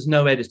cuts, there was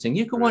no editing.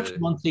 You can watch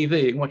them on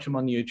TV, you can watch them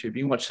on YouTube,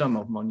 you can watch some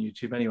of them on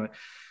YouTube anyway.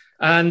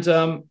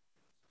 And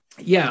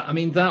yeah, I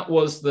mean, that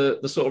was the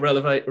sort of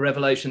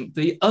revelation.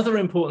 The other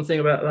important thing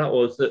about that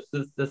was that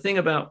the thing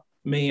about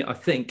me, I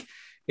think,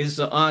 is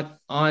that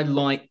I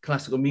like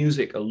classical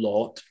music a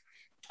lot,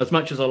 as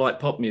much as I like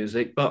pop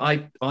music, but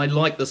I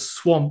like the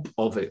swamp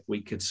of it, we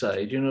could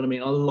say. Do you know what I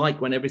mean? I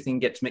like when everything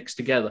gets mixed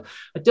together.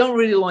 I don't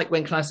really like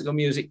when classical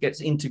music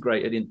gets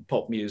integrated into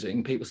pop music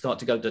and people start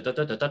to go da da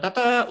da da da da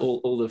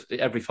da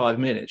every 5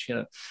 minutes, you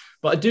know.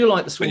 But I do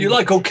like the swamp. But you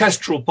like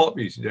orchestral pop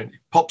music, don't you?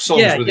 Pop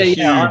songs with a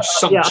huge,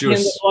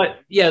 sumptuous.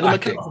 The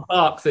MacArthur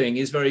Park thing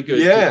is very good.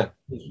 Yeah.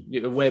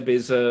 Webb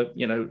is a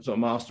sort of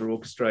master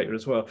orchestrator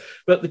as well.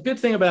 But the good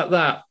thing about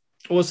that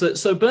was that,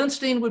 so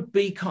Bernstein would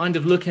be kind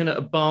of looking at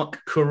a Bach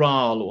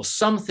chorale or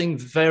something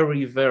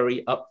very,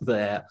 very up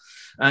there.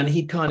 And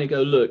he'd kind of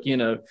go, look, you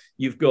know,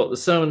 you've got the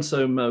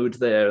so-and-so mode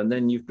there, and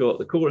then you've got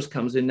the chorus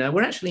comes in. Now,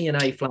 we're actually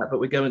in A flat, but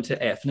we're going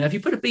to F. Now, if you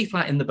put a B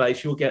flat in the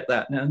bass, you'll get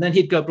that. Now, and then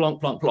he'd go blonk,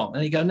 blonk, blonk.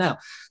 And he'd go, now,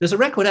 there's a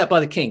record out by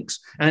the Kinks,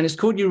 and it's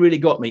called You Really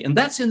Got Me. And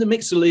that's in the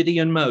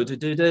Mixolydian mode.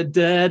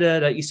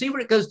 You see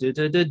where it goes? And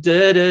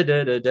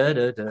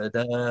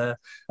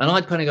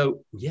I'd kind of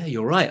go, yeah,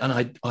 you're right.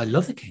 And I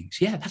love the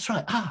Kinks. Yeah, that's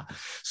right.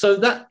 So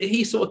that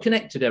he sort of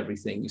connected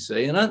everything, you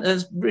see. And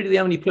that's really the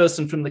only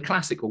person from the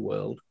classical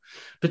world,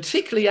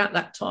 particularly at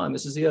that time,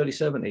 this is the early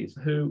 70s,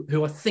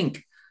 who I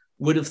think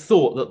would have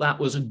thought that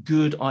was a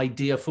good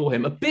idea for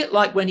him. A bit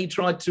like when he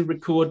tried to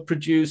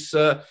produce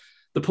the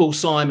Paul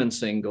Simon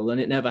single,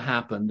 and it never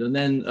happened. And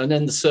then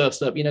the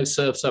Surf's Up,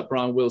 Surf's Up,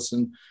 Brian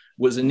Wilson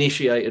was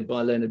initiated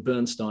by Leonard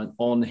Bernstein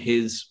on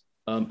his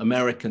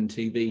American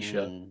TV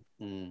show.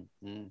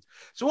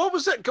 So what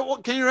was that?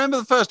 Can you remember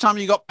the first time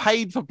you got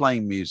paid for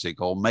playing music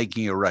or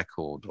making a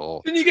record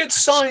or didn't you get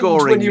signed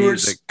when you were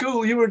at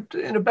school? You were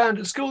in a band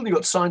at school and you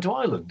got signed to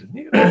Ireland, didn't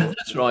you?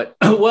 That's right.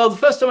 Well, the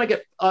first time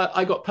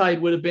I got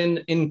paid would have been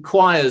in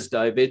choirs,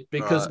 David,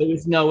 because there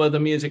was no other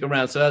music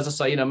around. So as I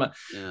say,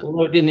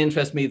 although it didn't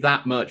interest me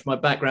that much, my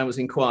background was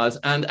in choirs,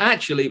 and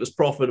actually it was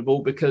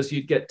profitable because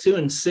you'd get 2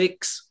 and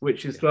 6,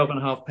 which is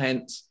 12.5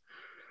 pence.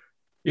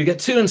 You get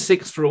 2 and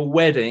 6 for a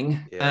wedding,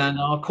 and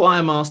our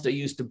choir master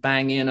used to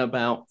bang in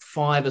about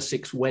 5 or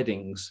 6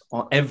 weddings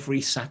on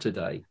every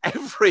Saturday.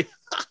 Every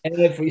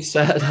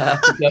Saturday.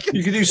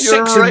 You could do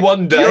 6 in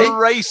one day. You're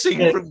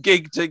racing from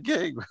gig to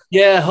gig.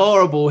 Yeah,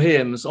 horrible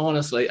hymns,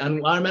 honestly.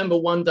 And I remember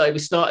one day we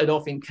started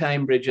off in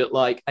Cambridge at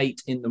like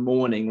 8 in the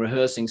morning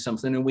rehearsing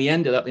something, and we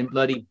ended up in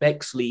bloody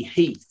Bexley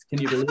Heath.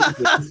 Can you believe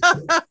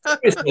it?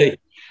 Seriously.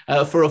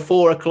 For a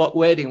 4 o'clock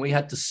wedding, we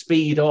had to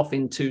speed off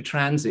in 2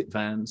 transit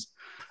vans.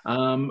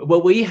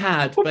 Well, we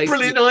had what a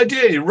brilliant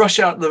idea. You rush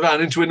out in the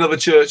van into another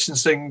church and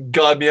sing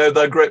 "Guide Me, O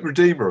Thou Great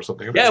Redeemer" or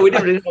something. Yeah, we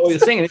didn't really know what we were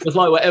singing. It was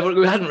like whatever,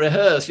 we hadn't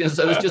rehearsed, you know,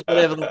 so it was just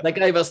whatever. They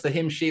gave us the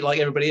hymn sheet like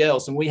everybody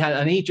else,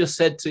 and he just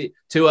said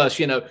to us,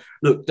 you know,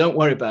 look, don't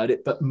worry about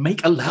it, but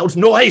make a loud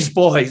noise,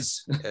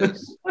 boys.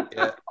 Yes.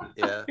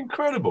 Yeah.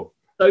 Incredible.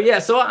 So yeah,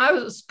 so I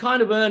was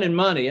kind of earning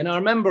money, and I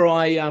remember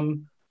I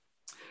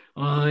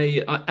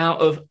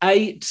out of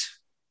eight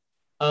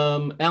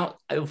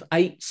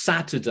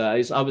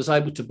Saturdays, I was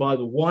able to buy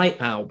the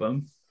White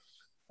album,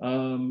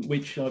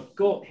 which I've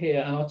got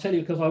here, and I'll tell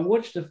you because I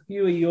watched a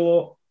few of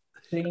your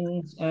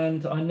things,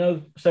 and I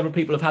know several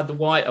people have had the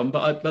White album,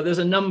 but there's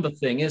a number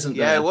thing, isn't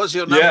there? Yeah, what's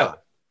your number? Yeah.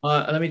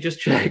 Let me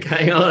just check.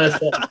 Hang on a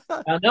second.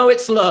 I know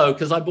it's low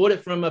because I bought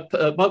it from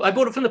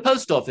the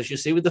post office. You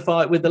see, with the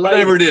label.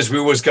 Whatever it is, we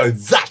always go,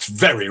 "That's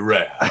very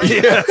rare."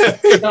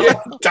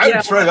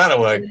 Don't throw that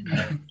away.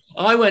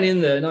 I went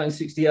in there in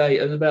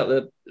 1968, and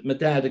my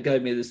dad had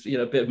gave me this, you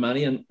know, bit of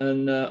money,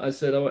 and I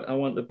said I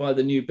want to buy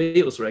the new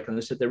Beatles record. And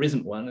they said there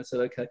isn't one. I said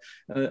okay,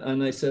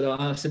 and they said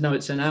I said no,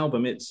 it's an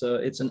album. It's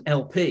an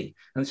LP.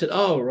 And they said,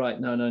 oh right,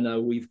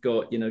 no, we've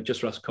got, you know,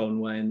 just Russ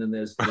Conway, and then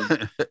there's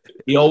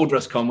the old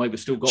Russ Conway. We've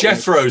still got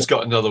Jethro's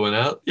got another one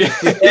out. Yeah.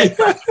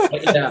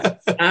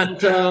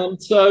 And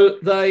so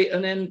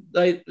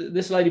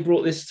this lady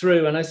brought this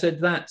through, and I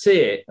said that's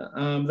it.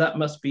 That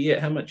must be it.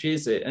 How much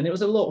is it? And it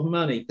was a lot of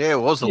money. Yeah,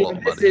 it was a lot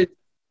of money.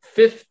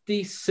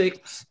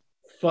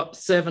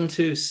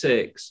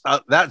 56,726.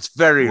 That's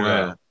very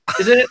rare.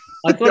 Is it?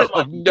 I thought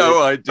I've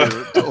no idea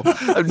at all.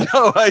 I've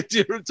no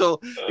idea at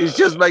all. It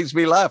just makes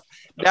me laugh.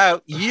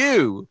 Now,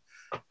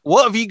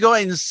 what have you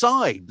got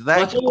inside?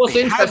 Have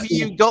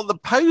you got the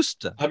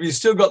poster? Have you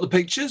still got the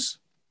pictures?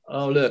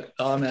 Oh, look,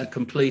 I'm a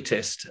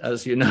completist,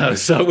 as you know.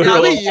 So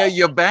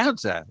you're bound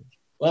to.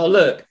 Well,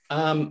 look,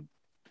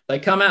 they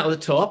come out of the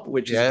top,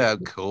 which is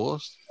of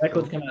course.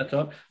 Records come out of the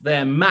top.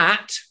 They're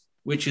matte,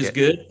 which is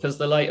good because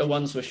the later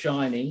ones were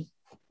shiny.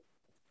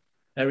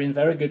 They're in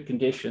very good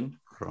condition.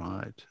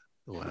 Right.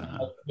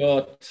 Wow.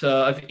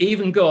 I've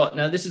even got,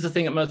 now this is the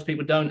thing that most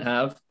people don't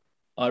have,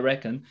 I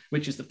reckon,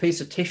 which is the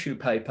piece of tissue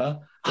paper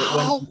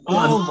that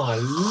my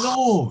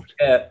Lord.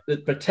 That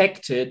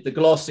protected the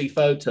glossy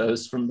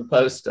photos from the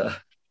poster.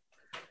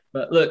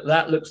 But look,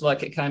 that looks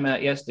like it came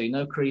out yesterday.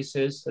 No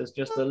creases. There's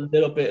just a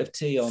little bit of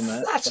tea on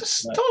that. That's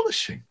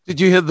astonishing. Did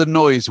you hear the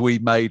noise we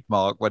made,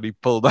 Mark, when he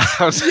pulled out?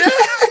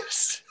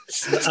 Yes.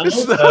 That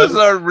was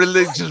a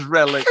religious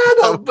relic. I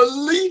cannot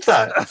believe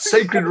that.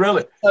 Sacred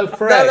relic. So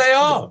fresh. There they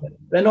are.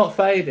 They're not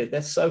faded.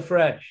 They're so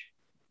fresh.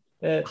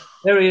 There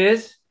he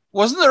is.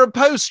 Wasn't there a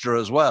poster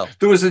as well?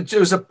 There was a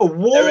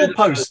wall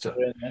poster,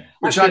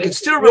 which I can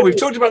still remember. We've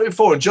talked about it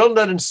before. John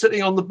Lennon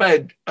sitting on the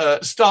bed,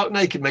 stark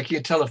naked, making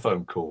a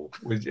telephone call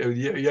with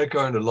Yoko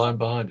Ono lying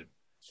behind him.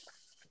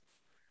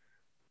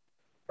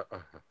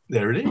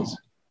 There it is.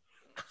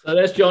 So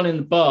there's John in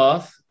the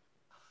bath.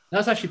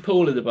 That's actually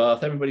Paul in the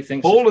bath. Everybody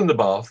thinks Paul in the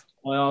bath.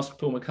 I asked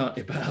Paul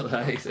McCartney about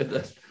that. He said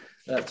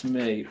that's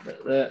me.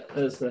 But there it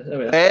is.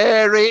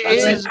 There it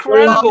is.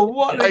 Incredible!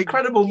 What an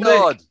incredible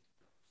nick.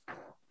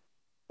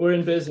 We're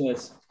in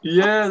business.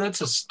 Yeah,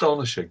 that's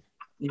astonishing.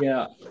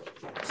 Yeah.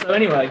 So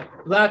anyway,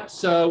 that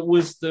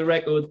was the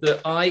record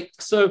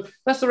that's the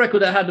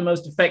record that had the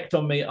most effect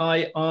on me.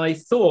 I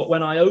thought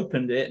when I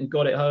opened it and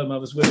got it home, I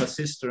was with my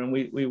sister, and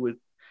we were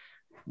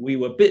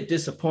a bit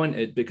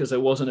disappointed because there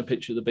wasn't a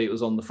picture of the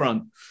Beatles on the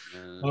front.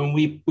 And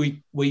we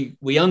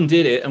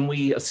undid it, and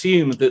we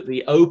assumed that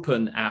the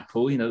open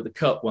apple, you know, the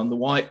cut one, the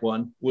white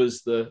one,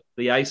 was the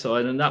A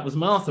side, and that was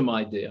Martha's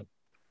idea.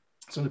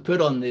 So we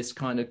put on this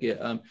kind of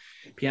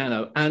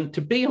piano, and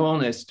to be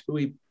honest,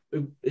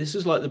 this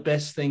was like the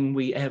best thing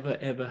we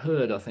ever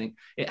heard. I think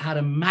it had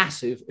a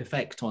massive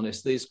effect on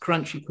us. These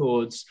crunchy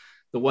chords,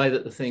 the way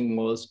that the thing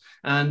was,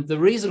 and the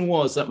reason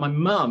was that my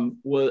mum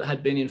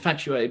had been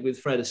infatuated with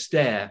Fred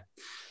Astaire,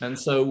 and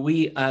so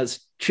we as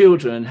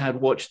children had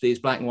watched these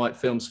black and white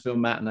films, film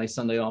matinee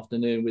Sunday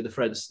afternoon with the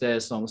Fred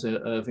Astaire songs,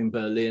 Irving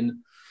Berlin,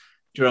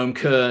 Jerome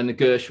Kern, the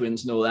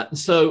Gershwins, and all that.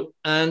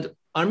 And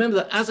I remember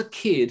that as a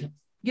kid.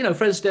 You know,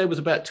 Fred Astaire was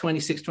about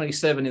 26,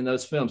 27 in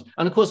those films.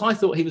 And of course, I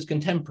thought he was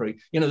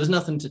contemporary. You know, there's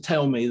nothing to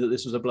tell me that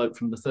this was a bloke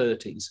from the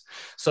 30s.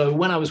 So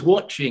when I was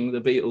watching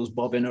the Beatles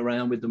bobbing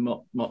around with the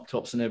mop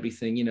tops and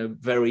everything, you know,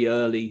 very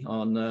early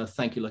on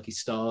Thank You Lucky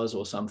Stars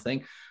or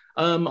something,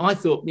 I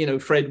thought, you know,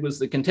 Fred was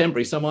the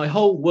contemporary. So my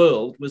whole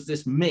world was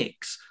this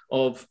mix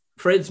of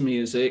Fred's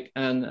music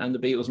and the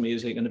Beatles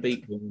music and the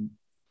beat boom.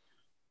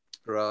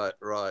 Right.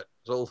 There's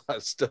all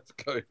that stuff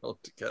going on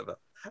together.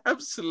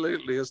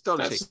 Absolutely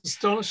astonishing. That's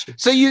astonishing.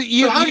 So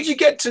how did you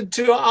get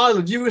to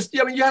Ireland? You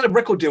had a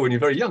record deal when you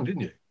were very young,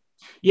 didn't you?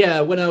 Yeah,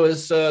 when I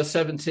was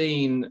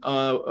 17,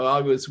 I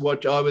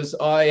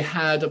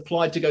had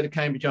applied to go to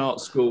Cambridge Art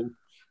School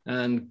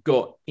and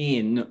got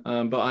in,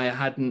 but I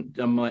hadn't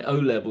done my O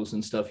levels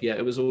and stuff yet.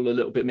 It was all a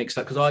little bit mixed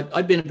up because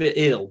I'd been a bit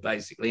ill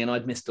basically, and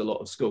I'd missed a lot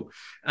of school.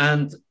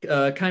 And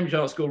Cambridge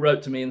Art School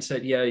wrote to me and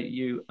said, "Yeah,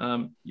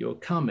 you're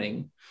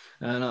coming."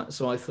 And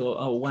so I thought,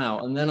 oh, wow.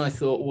 And then I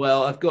thought,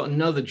 well, I've got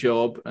another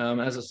job,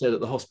 as I said, at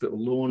the hospital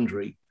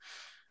laundry,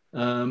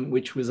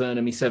 which was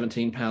earning me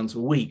 £17 a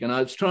week. And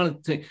I was trying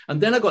to think,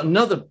 and then I got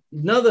another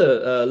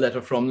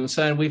letter from them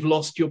saying, we've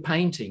lost your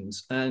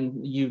paintings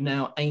and you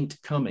now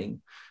ain't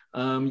coming.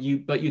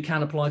 But you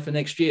can apply for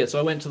next year. So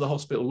I went to the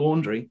hospital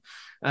laundry,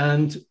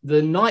 and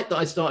the night that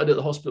I started at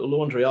the hospital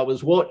laundry, I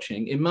was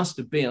watching, it must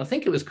have been, I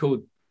think it was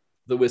called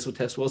The Whistle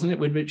Test, wasn't it,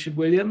 with Richard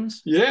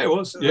Williams? Yeah, it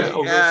was. Yeah,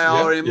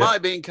 or it might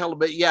have been Colour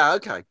Me. Yeah,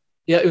 okay.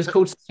 Yeah, it was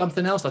called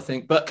something else, I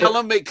think. But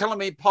Colour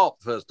Me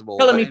Pop, first of all.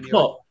 Colour Me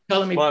Pop.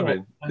 Colour Me Pop.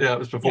 Yeah, it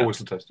was before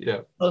Whistle Test. Yeah.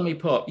 Colour Me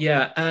Pop.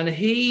 Yeah, and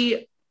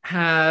he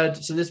had,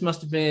 so this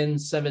must have been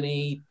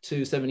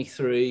 72,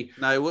 73.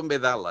 No, it wouldn't be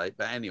that late,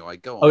 but anyway,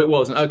 go on. Oh, it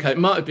wasn't. Okay, it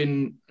might have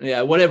been,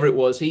 yeah, whatever it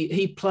was.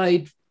 He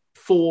played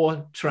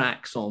 4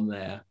 tracks on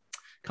there.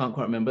 Can't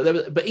quite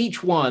remember. But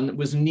each one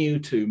was new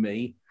to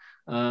me.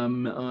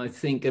 I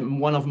think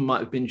one of them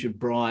might have been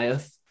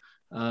Jabriath.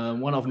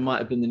 One of them might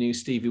have been the new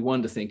Stevie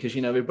Wonder thing, because,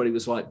 you know, everybody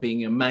was like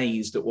being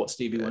amazed at what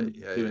Stevie Wonder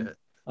was doing. Yeah.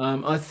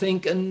 I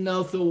think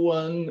another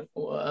one,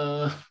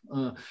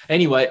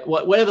 anyway,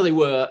 whatever they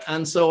were.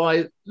 And so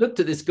I looked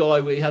at this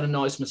guy where he had a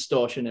nice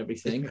moustache and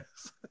everything.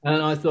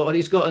 And I thought,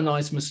 he's got a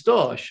nice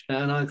moustache.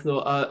 And I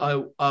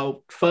thought,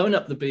 I'll phone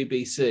up the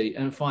BBC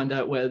and find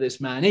out where this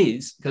man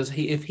is. Because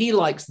if he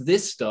likes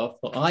this stuff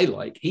that I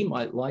like, he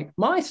might like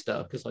my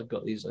stuff, because I've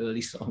got these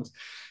early songs.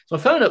 So I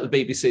phoned up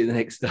the BBC the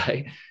next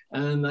day,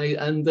 and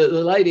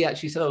the lady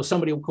actually said, oh,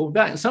 somebody will call me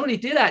back. And somebody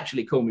did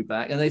actually call me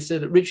back. And they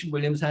said that Richard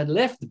Williams had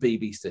left the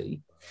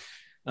BBC.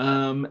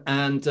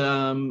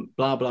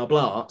 Blah, blah,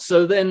 blah.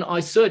 So then I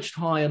searched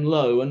high and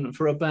low, and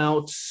for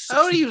about...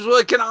 Oh, he was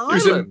working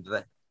Ireland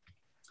then.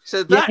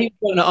 So that... Yeah, he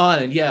was going to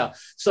Ireland, yeah.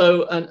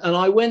 So, and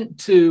I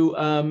went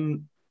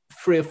to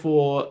 3 or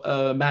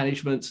 4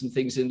 managements and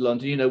things in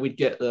London. You know, we'd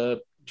get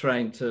the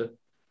train to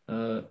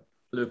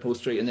Liverpool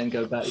Street and then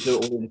go back and do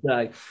it all in a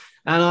day.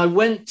 And I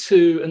went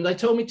to, and they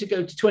told me to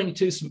go to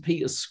 22 St.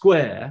 Peter's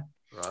Square.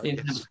 Right. In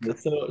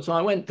Hammersmith. So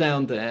I went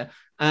down there,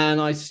 and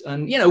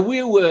you know,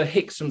 we were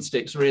hicks and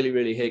sticks, really,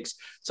 really hicks.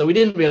 So we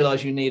didn't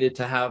realize you needed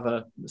to have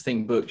a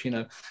thing booked, you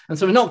know. And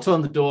so we knocked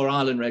on the door,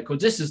 Island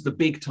Records. This is the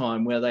big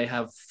time where they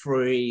have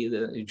free,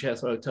 the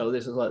Chester Hotel.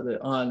 This is like, the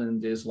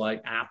Island is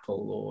like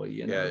Apple, or,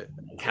 you know,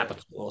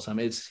 Capital or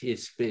something.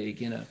 It's big,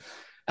 you know.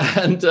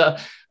 And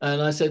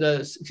I said,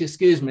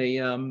 excuse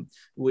me,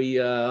 we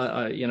you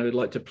know, would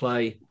like to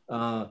play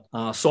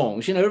our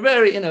songs, you know,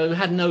 very, you know,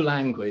 had no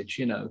language,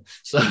 you know,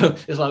 so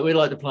it's like, we'd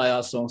like to play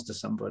our songs to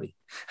somebody.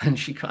 And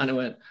she kind of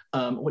went,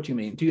 what do you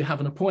mean? Do you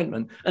have an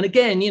appointment? And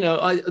again, you know,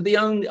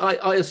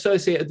 I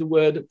associated the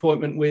word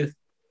appointment with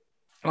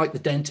like the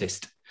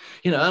dentist,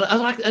 you know,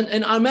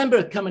 and I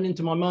remember coming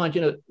into my mind,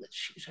 you know,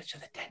 she said,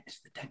 the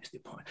dentist, the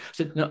appointment. I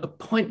said, no,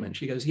 appointment.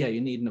 She goes, yeah,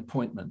 you need an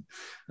appointment.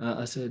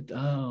 I said,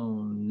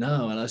 oh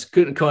no. And I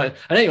couldn't quite.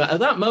 And anyway, at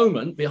that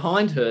moment,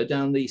 behind her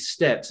down these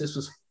steps, this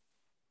was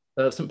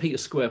St.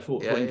 Peter's Square,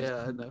 Fort Point.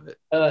 Yeah, I know it.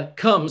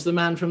 Comes the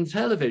man from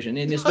television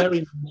in this very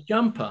nice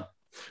jumper,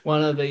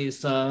 one of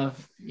these,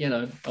 you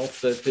know,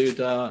 off the dude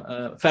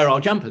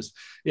Ferrari jumpers.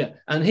 Yeah,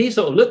 and he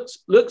sort of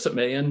looks at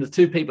me, and the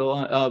 2 people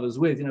I was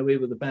with, you know, we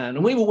were the band,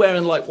 and we were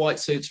wearing like white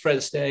suits, Fred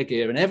Astaire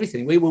gear, and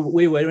everything. We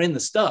were in the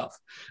stuff,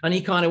 and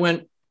he kind of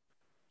went,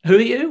 "Who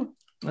are you?"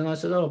 And I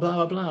said, "Oh,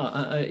 blah blah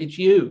blah, it's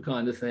you,"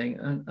 kind of thing.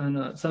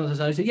 And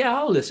sometimes I said, "Yeah,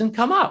 I'll listen.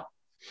 Come up."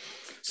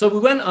 So we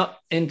went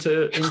up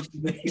into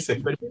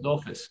the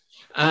office,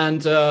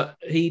 and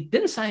he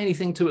didn't say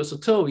anything to us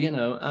at all. You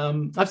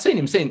know, I've seen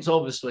him since,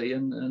 obviously,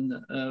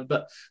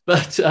 but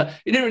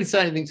he didn't really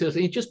say anything to us.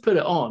 He just put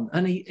it on,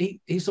 and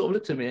he sort of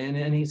looked at me,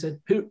 and he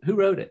said, "Who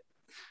wrote it?"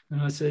 And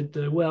I said,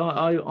 "Well,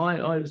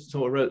 I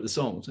sort of wrote the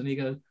songs." And he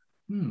goes,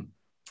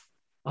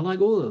 "I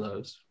like all of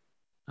those."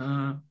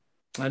 I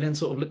then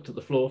sort of looked at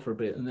the floor for a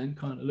bit, and then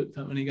kind of looked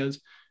up, and he goes,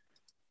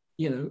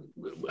 "You know,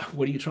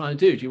 what are you trying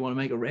to do? Do you want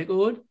to make a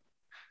record?"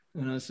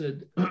 And I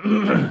said,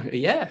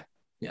 yeah.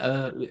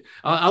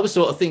 I was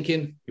sort of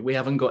thinking, we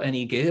haven't got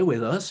any gear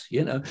with us,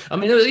 you know. I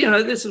mean, you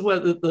know, this is where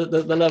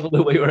the level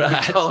that we were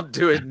at. You can't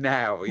do it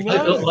now. I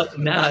felt like,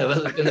 now,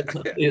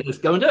 let's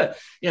go and do it.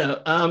 You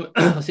know,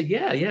 I said,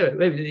 yeah.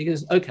 Maybe. He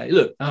goes, okay,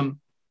 look,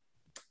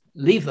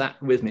 leave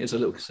that with me as a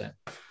little cassette.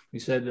 He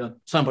said,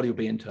 somebody will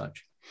be in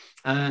touch.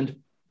 And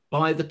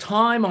by the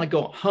time I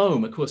got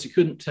home, of course, you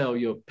couldn't tell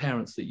your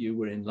parents that you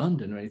were in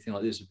London or anything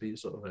like this. Would be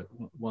sort of a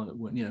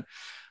one, you know.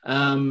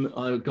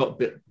 I got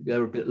they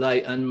were a bit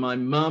late, and my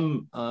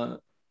mum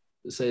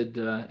said,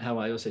 "How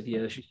are you?" I said,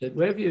 "Yeah." She said,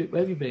 "Where have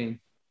you been?"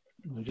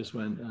 I just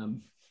went,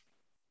 you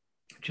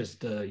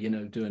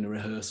know, doing a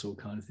rehearsal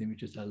kind of thing. We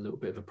just had a little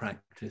bit of a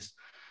practice.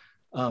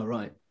 Oh,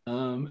 right.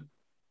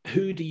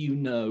 Who do you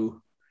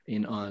know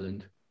in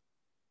Ireland?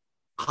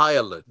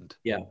 Ireland.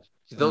 Yeah.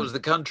 You thought it was the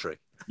country.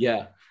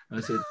 Yeah. I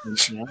said, in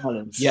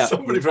Ireland. Yeah.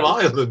 Somebody from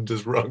Ireland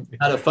has rung.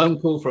 I had a phone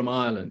call from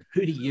Ireland.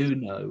 Who do you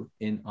know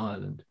in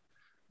Ireland?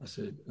 I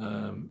said,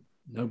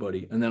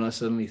 nobody. And then I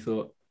suddenly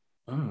thought,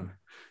 oh,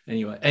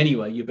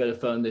 anyway, you better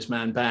phone this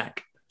man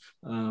back.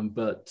 You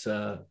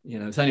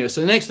know, so anyway,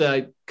 so the next day,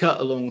 I cut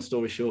a long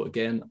story short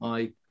again,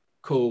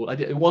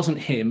 it wasn't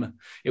him,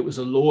 it was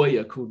a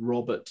lawyer called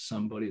Robert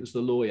somebody, it was the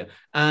lawyer.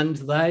 And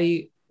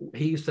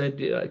he said,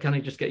 can I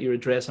just get your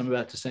address? I'm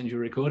about to send you a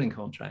recording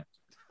contract.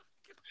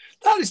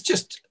 That is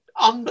just,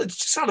 it's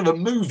just out of a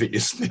movie,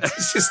 isn't it?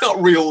 It's just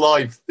not real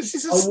life. This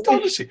is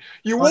astonishing.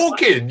 You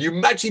walk in,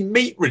 you actually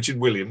meet Richard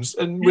Williams,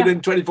 and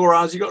within 24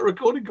 hours, you got a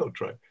recording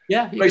contract.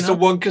 Yeah. Based on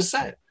one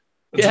cassette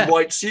and some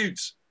white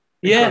suits.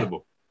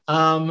 Incredible.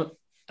 I've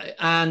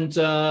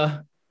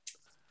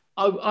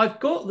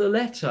got the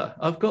letter.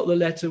 I've got the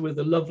letter with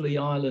the lovely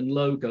Island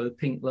logo,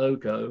 pink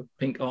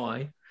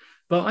eye.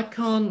 But I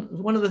can't.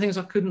 One of the things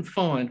I couldn't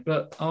find,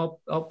 but I'll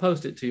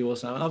post it to you or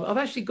something. I've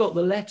actually got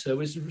the letter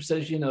which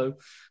says, you know,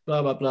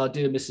 blah blah blah.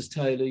 Dear Mrs.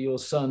 Taylor, your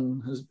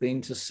son has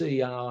been to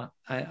see our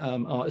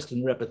artist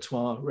and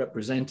repertoire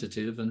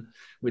representative, and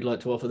we'd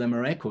like to offer them a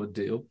record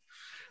deal.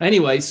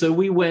 Anyway, so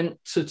we went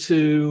to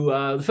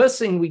the first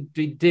thing we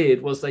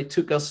did was they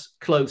took us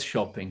clothes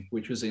shopping,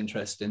 which was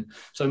interesting.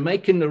 So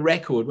making the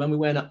record, when we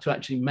went up to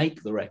actually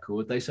make the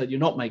record, they said, you're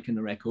not making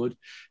the record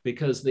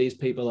because these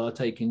people are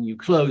taking you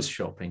clothes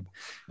shopping.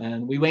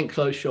 And we went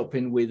clothes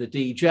shopping with a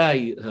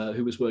DJ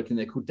who was working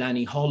there called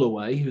Danny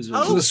Holloway, who's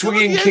the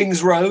swinging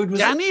Kings Road.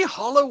 Danny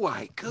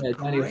Holloway,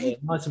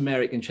 great. Nice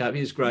American chap. He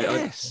was great.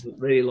 Yes. I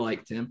really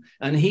liked him.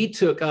 And he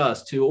took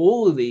us to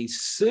all these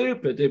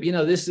super, you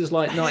know, this is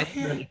like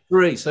 1993.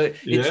 So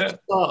it's the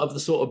start of the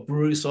sort of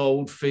Bruce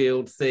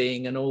Oldfield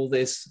thing and all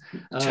this.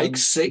 Take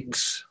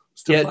Six.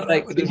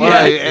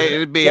 It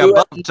would be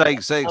above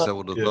Take Six, I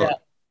would have thought.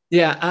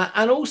 Yeah,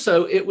 and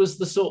also it was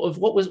the sort of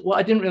what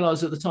I didn't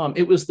realize at the time.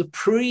 It was the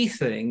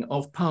pre-thing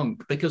of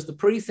punk, because the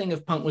pre-thing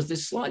of punk was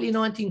this slightly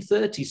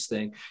 1930s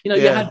thing. You know,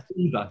 you had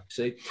Diva,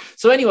 see.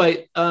 So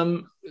anyway,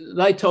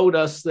 they told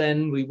us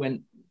then, we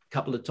went a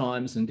couple of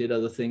times and did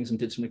other things and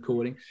did some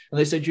recording, and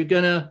they said, you're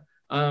gonna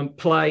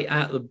play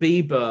at the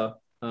Bieber.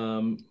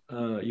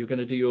 You're going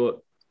to do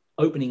your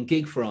opening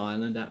gig for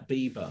Ireland at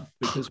Bieber,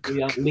 because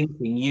we are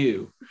linking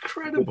you.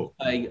 Incredible.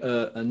 With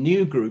a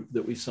new group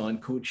that we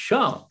signed called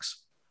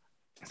Sharks.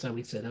 So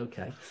we said,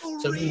 okay.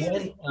 We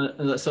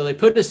went, so they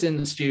put us in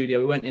the studio.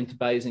 We went into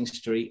Basing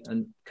Street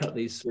and cut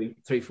these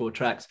three, 4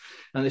 tracks.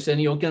 And they said,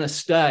 you're going to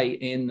stay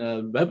in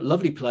a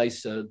lovely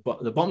place, the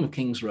bottom of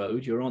King's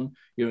Road. You're in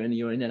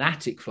an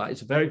attic flat.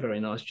 It's very, very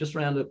nice, just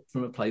around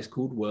from a place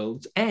called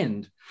World's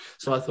End.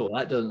 So I thought,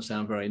 that doesn't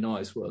sound very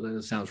nice. Well,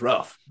 it sounds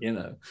rough, you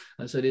know.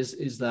 I said,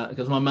 is that,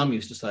 because my mum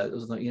used to say it, I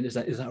was like, is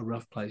that a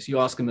rough place? You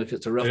ask them if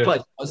it's a rough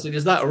place. I said,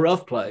 is that a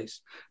rough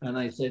place? And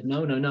they said,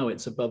 no,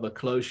 it's above a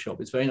clothes shop.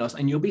 It's very nice.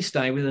 And you'll be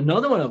staying with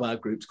another one of our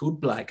groups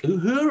called Black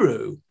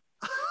Uhuru.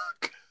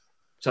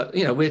 So,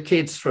 you know, we're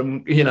kids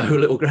from, you know,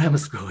 little grammar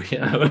school, you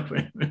know.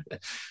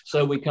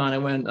 So we kind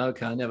of went,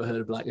 okay, I never heard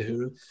of Black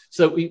Uhuru.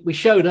 So we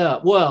showed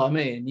up. Well, I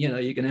mean, you know,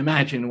 you can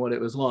imagine what it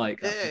was like.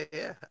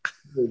 Yeah.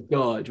 Good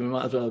God, we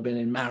might as well have been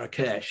in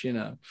Marrakesh, you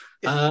know.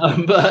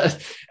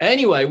 But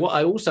anyway, what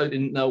I also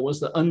didn't know was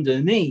that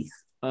underneath,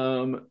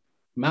 Malcolm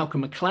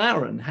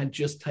McLaren had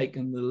just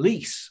taken the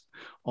lease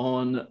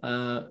on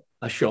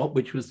a shop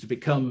which was to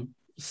become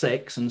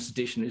Sex and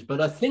Seditionaries, but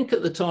I think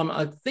at the time,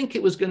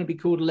 it was going to be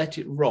called Let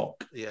It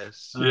Rock.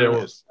 Yes. It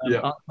was.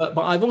 But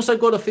I've also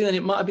got a feeling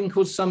it might have been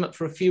called Summit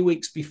for a few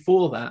weeks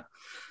before that.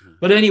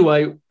 But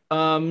anyway,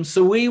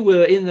 so we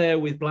were in there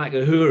with Black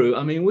Uhuru.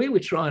 I mean, we were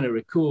trying to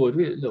record.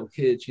 We were little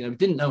kids, you know, we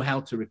didn't know how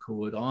to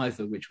record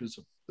either, which was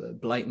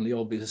blatantly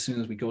obvious as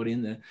soon as we got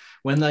in there.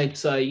 When they'd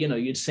say, you know,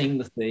 you'd sing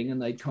the thing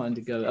and they'd kind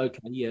of go, okay,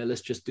 yeah,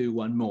 let's just do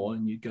one more.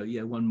 And you'd go,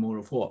 yeah, one more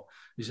of what?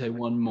 You say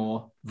one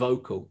more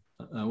vocal.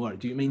 What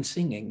do you mean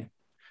singing?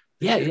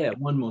 Yeah,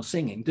 one more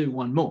singing. Do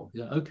one more.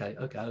 Yeah, okay,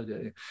 I'll do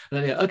it.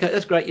 Okay,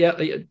 that's great. Yeah,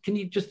 can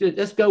you just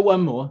let's go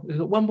one more?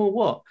 One more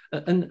what?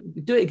 And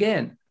do it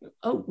again.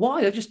 Oh,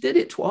 why? I just did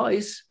it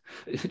twice.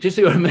 Do you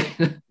see what I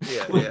mean?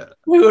 Yeah.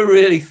 We were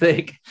really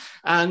thick.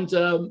 And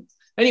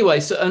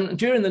anyway, and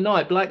during the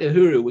night, Black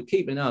Uhuru were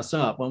keeping us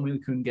up when we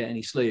couldn't get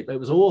any sleep. It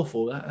was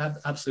awful,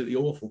 absolutely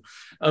awful.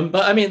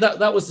 But I mean,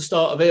 that was the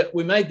start of it.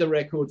 We made the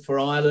record for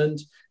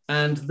Ireland.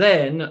 And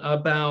then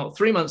about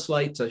 3 months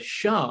later,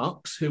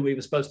 Sharks, who we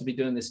were supposed to be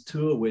doing this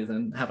tour with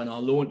and having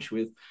our launch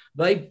with,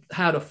 they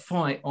had a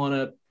fight on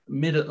a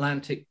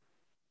mid-Atlantic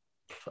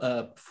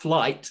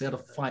flight. They had a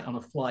fight on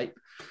a flight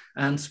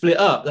and split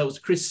up. That was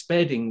Chris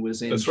Spedding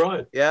was in. That's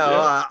right.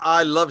 Yeah.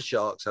 I love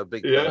Sharks. I'm a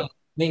big fan.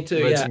 Me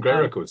too. Made some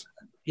great records.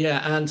 Yeah,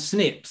 and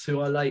Snips,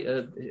 who I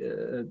later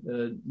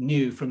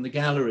knew from the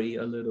gallery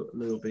a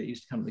little bit. He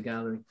used to come to the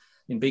gallery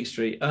in Beak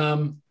Street.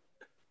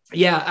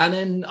 Yeah, and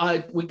then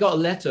we got a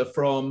letter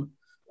from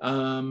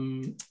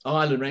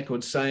Island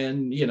Records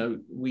saying, you know,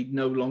 we're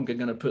no longer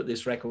going to put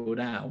this record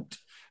out,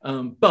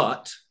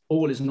 but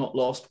all is not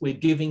lost. We're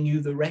giving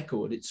you the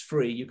record. It's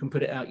free. You can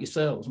put it out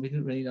yourselves. We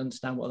didn't really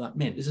understand what that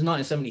meant. This is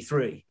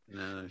 1973.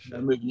 No, sure.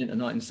 Moving into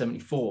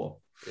 1974.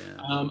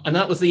 Yeah. And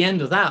that was the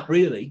end of that,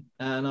 really.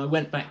 And I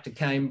went back to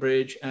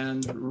Cambridge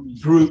and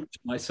regrouped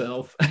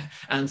myself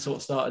and sort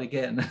of started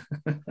again.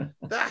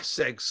 That's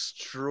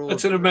extraordinary.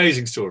 That's an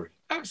amazing story.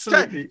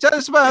 Absolutely. Tell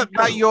us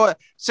about your.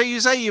 So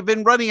you say you've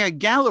been running a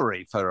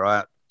gallery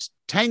for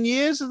 10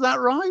 years. Is that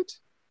right?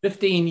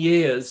 15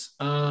 years.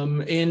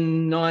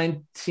 In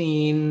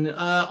 19,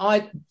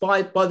 by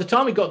the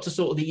time we got to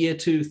sort of the year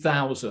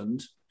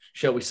 2000,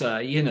 shall we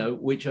say, you know,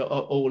 which are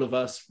all of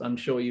us, I'm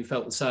sure you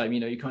felt the same. You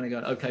know, you kind of go,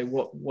 okay,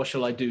 what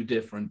shall I do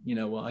different? You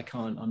know, well,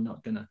 I'm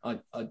not gonna.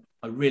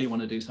 I really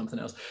want to do something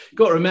else. You've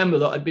got to remember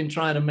that I've been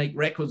trying to make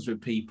records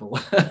with people,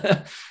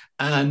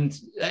 and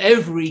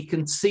every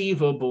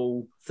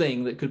conceivable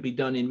thing that could be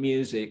done in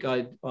music,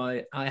 I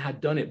had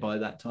done it by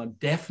that time.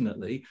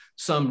 Definitely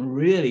some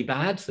really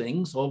bad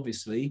things,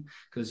 obviously,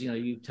 because you know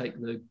you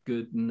take the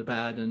good and the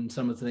bad, and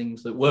some of the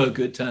things that were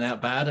good turn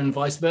out bad, and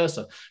vice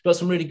versa. But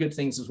some really good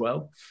things as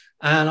well.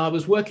 And I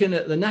was working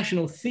at the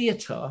National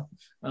Theatre.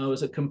 I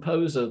was a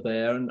composer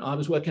there, and I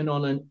was working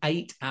on an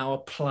 8-hour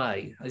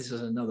play. This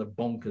is another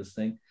bonkers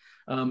thing.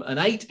 An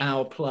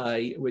 8-hour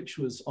play, which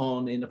was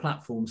on in a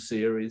platform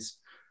series.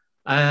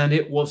 And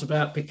it was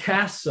about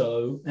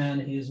Picasso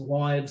and his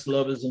wives,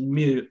 lovers, and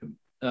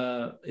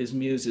his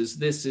muses.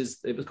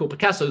 It was called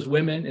Picasso's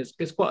Women.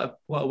 It's quite a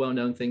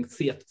well-known thing,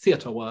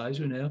 theatre-wise,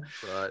 you know.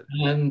 Right.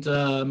 And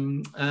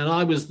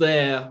I was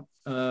there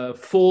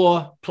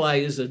 4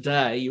 plays a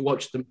day. You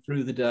watched them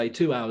through the day,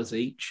 2 hours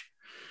each.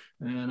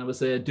 And I was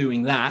there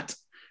doing that.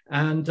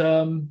 And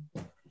got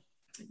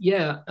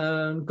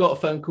a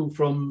phone call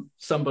from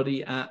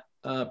somebody at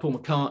Paul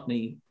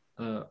McCartney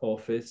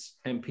office,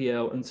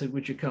 MPL, and said,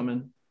 would you come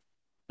and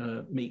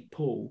meet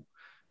Paul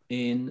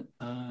in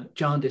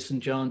Jarndyce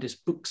and Jarndyce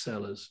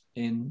booksellers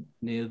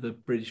near the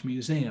British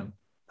Museum,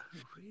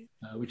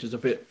 which is a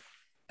bit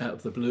out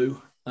of the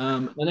blue.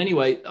 And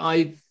anyway,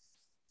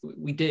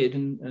 we did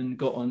and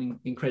got on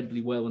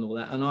incredibly well and all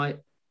that. And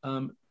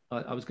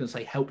I was going to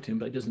say helped him,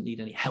 but he doesn't need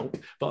any help.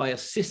 But I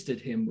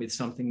assisted him with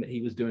something that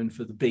he was doing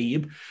for the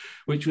Beeb,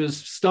 which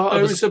was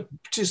It was a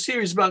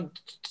series about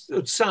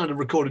sound of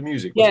recorded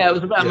music. Yeah, it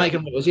was about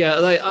making records.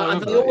 Yeah, they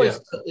always,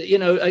 you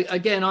know,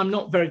 again, I'm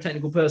not a very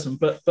technical person,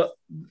 but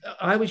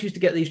I always used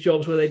to get these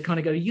jobs where they'd kind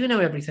of go, you know,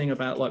 everything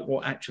about like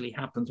what actually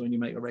happens when you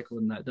make a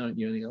record and that, don't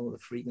you? And you go, the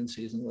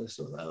frequencies and all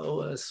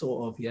this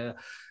sort of, yeah.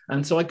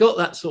 And so I got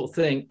that sort of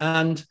thing,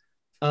 and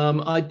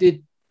I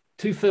did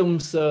 2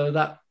 films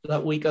that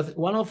week. I think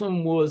one of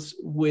them was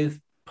with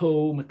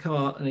Paul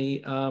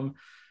McCartney,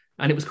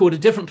 and it was called A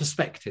Different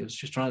Perspectives.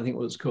 Just trying to think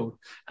what it's called.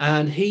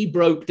 And he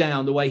broke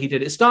down the way he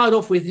did it. It started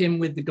off with him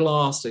with the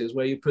glasses,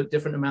 where you put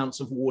different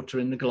amounts of water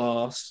in the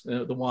glass,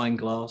 the wine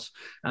glass,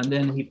 and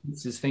then he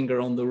puts his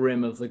finger on the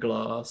rim of the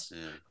glass,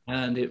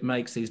 and it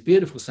makes these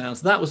beautiful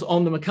sounds. That was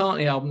on the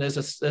McCartney album. There's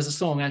a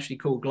song actually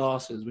called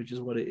Glasses, which is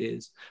what it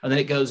is. And then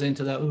it goes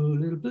into that, oh,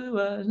 little blue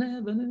eyes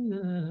never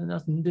knew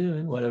nothing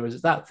doing, whatever it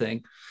is, that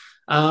thing.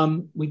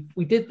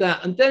 We did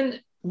that, and then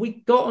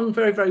we got on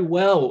very, very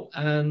well,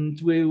 and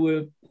we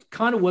were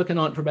kind of working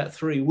on it for about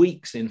 3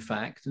 weeks, in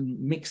fact, and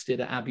mixed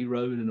it at Abbey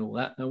Road and all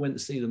that. And I went to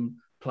see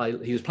them play.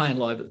 He was playing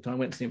live at the time. I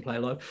went to see him play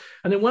live.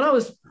 And then when I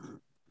was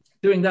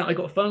doing that, I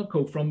got a phone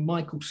call from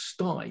Michael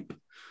Stipe.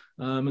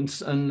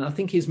 And I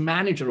think his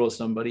manager or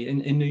somebody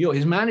in New York,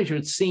 his manager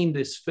had seen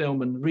this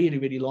film and really,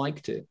 really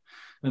liked it.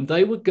 And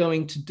they were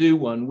going to do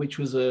one, which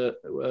was a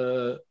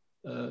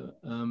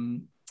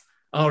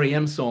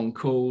REM song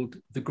called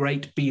The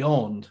Great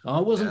Beyond. I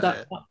wasn't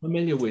that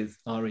familiar with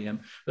REM,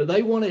 but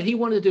he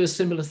wanted to do a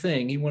similar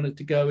thing. He wanted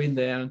to go in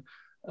there.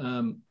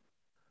 So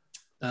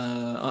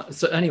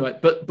anyway,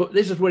 but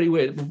this is really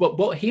weird. But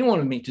what he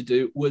wanted me to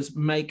do was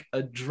make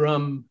a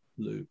drum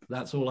loop.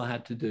 That's all I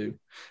had to do,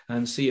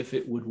 and see if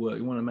it would work.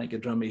 You want to make a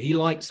drum loop. He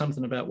liked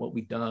something about what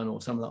we'd done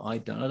or something that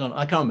I'd done.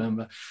 I can't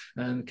remember.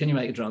 And can you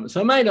make a drum loop? So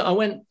I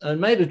went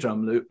and made a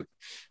drum loop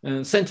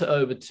and sent it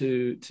over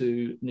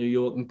to New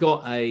York, and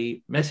got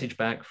a message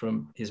back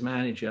from his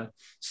manager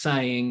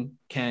saying,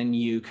 can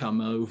you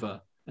come over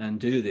and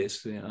do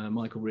this?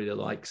 Michael really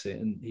likes it,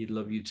 and he'd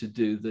love you to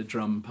do the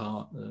drum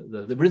part,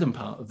 the rhythm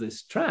part of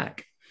this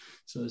track.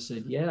 So I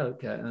said, yeah,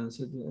 okay. And I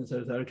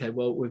said, okay,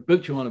 well, we've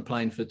booked you on a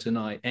plane for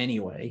tonight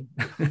anyway.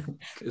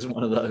 It's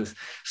one of those.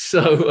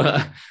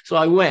 So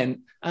I went.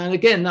 And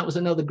again, that was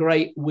another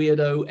great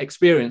weirdo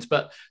experience.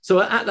 But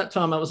so at that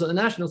time, I was at the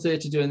National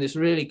Theatre doing this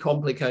really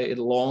complicated,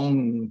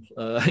 long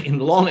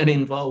and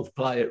involved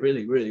play. It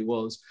really, really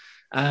was.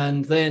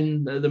 And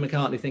then the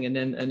McCartney thing, and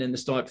then the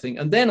Stipe thing.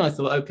 And then I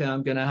thought, okay,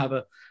 I'm going to have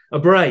a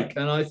break.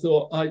 And I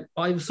thought I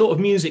was sort of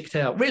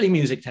really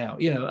musicked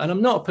out, you know, and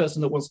I'm not a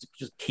person that wants to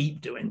just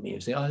keep doing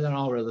music. There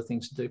are other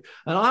things to do.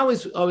 And I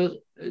was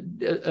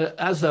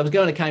as I was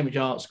going to Cambridge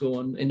Art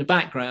School, and in the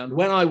background,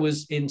 when I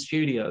was in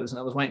studios and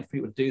I was waiting for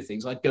people to do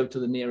things, I'd go to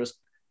the nearest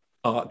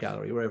art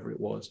gallery, wherever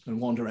it was,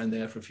 and wander around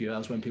there for a few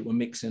hours when people were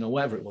mixing or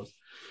whatever it was.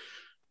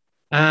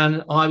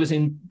 And I was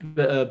in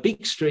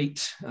Beak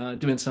Street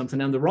doing something,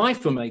 and the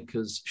rifle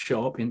maker's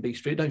shop in Beak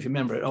Street. Don't you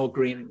remember it? Old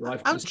green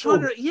rifle.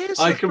 Yes,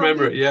 I can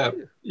remember it. Yeah.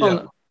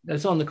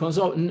 It's on the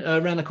corner,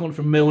 around the corner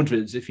from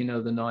Mildred's, if you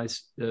know the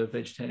nice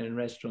vegetarian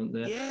restaurant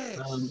there.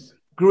 Yes.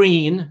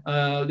 Green,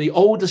 the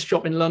oldest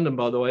shop in London,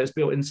 by the way. It's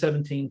built in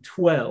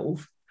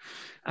 1712.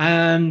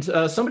 And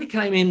somebody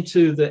came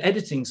into the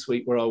editing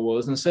suite where I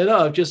was and said,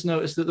 "Oh, I've just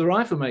noticed that the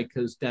rifle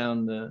makers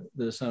down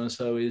the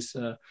so-and-so is,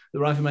 the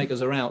rifle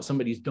makers are out.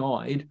 Somebody's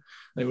died."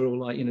 They were all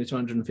like,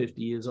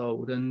 250 years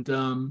old.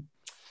 And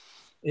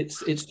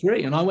it's true.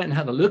 And I went and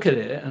had a look at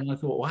it and I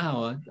thought,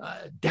 wow,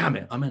 damn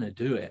it, I'm going to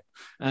do it.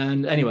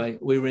 And anyway,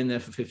 we were in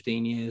there for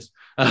 15 years.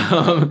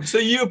 So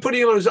you were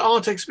putting on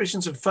art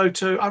exhibitions and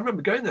photo. I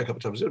remember going there a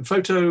couple of times.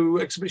 Photo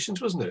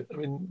exhibitions, wasn't it? I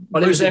mean,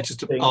 well, it was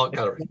just an art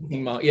gallery.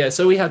 Yeah.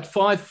 So we had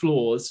 5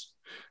 floors.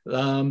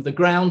 The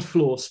ground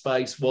floor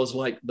space was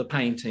like the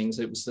paintings.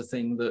 It was the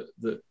thing that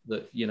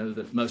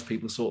most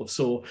people sort of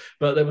saw.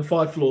 But there were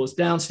 5 floors.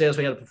 Downstairs,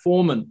 we had a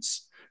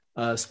performance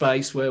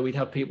space where we'd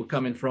have people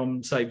coming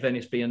from, say,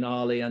 Venice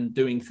Biennale and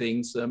doing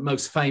things.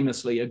 Most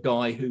famously, a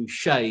guy who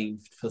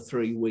shaved for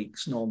 3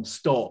 weeks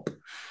non-stop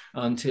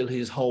until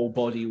his whole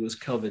body was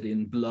covered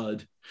in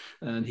blood.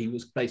 And he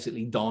was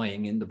basically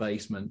dying in the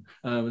basement.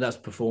 That's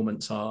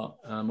performance art.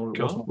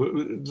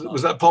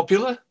 Was that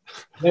popular?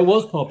 It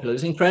was popular. It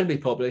was incredibly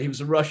popular. He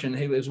was a Russian.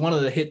 He was one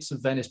of the hits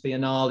of Venice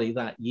Biennale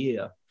that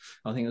year.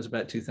 I think it was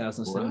about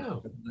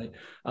 2007.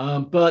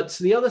 Wow. But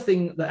the other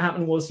thing that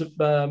happened was that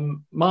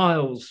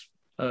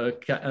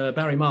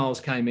Barry Miles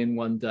came in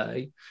one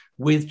day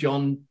with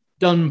John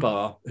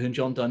Dunbar, who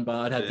John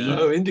Dunbar had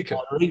the Indica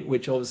gallery,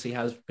 which obviously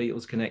has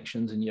Beatles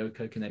connections and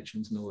Yoko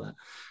connections and all that.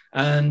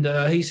 And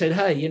he said,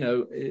 "Hey,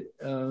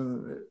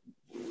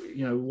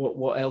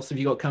 what else have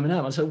you got coming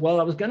up?" I said, "Well,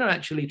 I was going to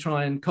actually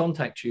try and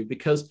contact you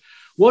because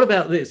what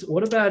about this?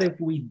 What about if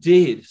we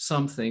did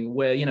something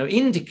where,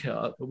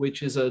 Indica,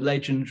 which is a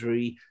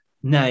legendary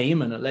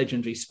name and a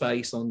legendary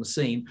space on the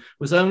scene,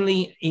 was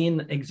only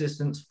in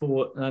existence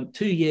for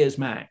 2 years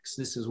max."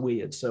 This is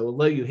weird. So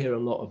although you hear a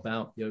lot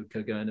about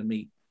Yoko going to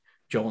meet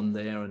John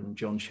there and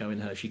John showing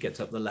her, she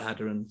gets up the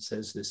ladder and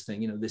says this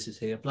thing, this is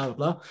here, blah, blah,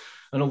 blah.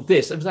 And all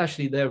this, it was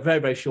actually there a very,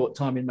 very short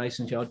time in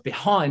Mason's Yard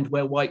behind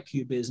where White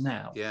Cube is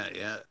now.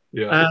 Yeah.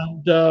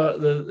 And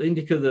the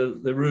Indica,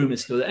 the room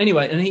is still there.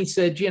 Anyway, and he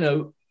said,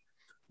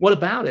 what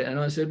about it? And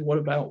I said, what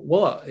about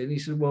what? And he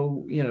said,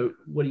 well,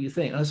 what do you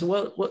think? And I said,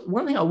 well,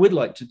 one thing I would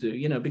like to do,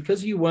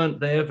 because you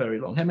weren't there very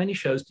long, how many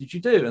shows did you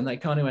do? And they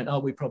kind of went, oh,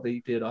 we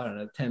probably did,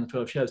 10 or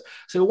 12 shows.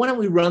 So why don't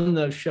we run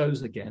those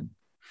shows again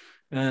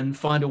and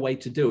find a way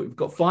to do it? We've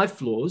got 5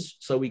 floors,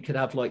 so we could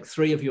have like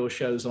 3 of your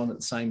shows on at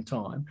the same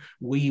time.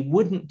 We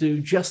wouldn't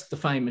do just the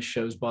famous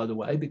shows, by the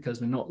way,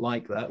 because we're not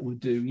like that. We'd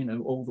do,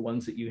 all the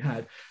ones that you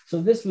had. So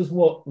this was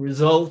what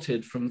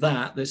resulted from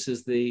that. This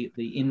is the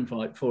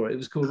invite for it. It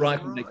was called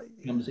Rifle Maker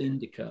Becomes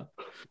Indica.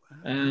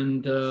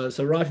 And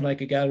so Rifle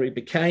Maker Gallery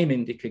became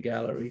Indica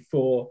Gallery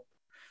for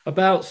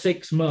about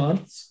 6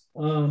 months.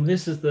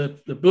 This is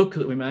the book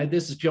that we made.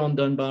 This is John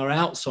Dunbar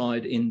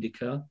outside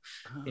Indica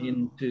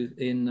in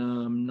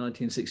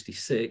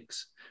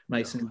 1966,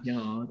 Mason's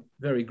Yard.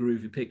 Very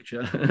groovy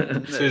picture.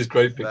 It is a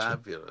great picture.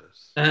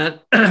 Fabulous.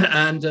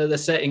 And they're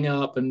setting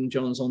up, and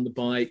John's on the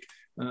bike.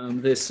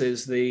 This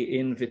is the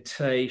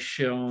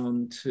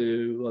invitation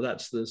to. Well,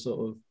 that's the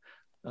sort of.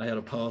 I had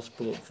a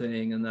passport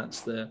thing, and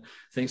that's the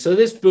thing. So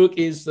this book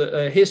is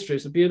the history.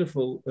 It's a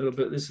beautiful little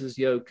book. This is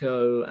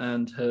Yoko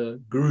and her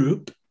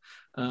group.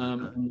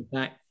 On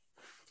the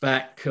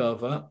back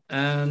cover,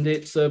 and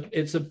it's a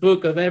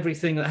book of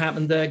everything that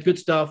happened there.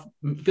 Gustav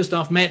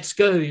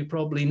Metzger, who you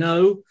probably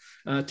know,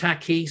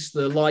 Takis,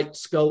 the light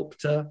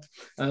sculptor,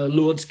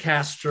 Lourdes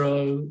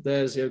Castro.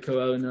 There's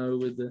Yoko Ono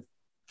with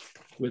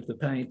the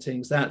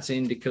paintings. That's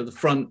Indica, the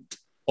front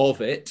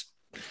of it.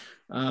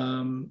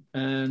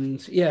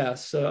 And yeah,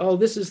 so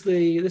this was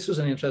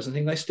an interesting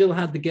thing. They still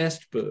had the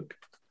guest book.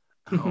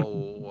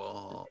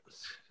 Oh.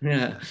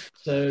 Yeah,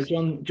 so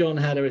John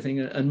had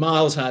everything, and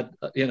Miles had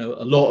a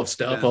lot of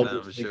stuff.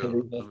 Obviously,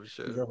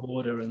 he's a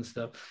hoarder and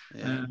stuff.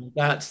 Yeah.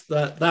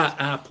 That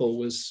apple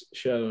was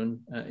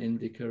shown at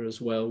Indica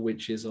as well,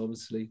 which is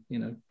obviously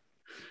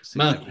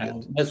must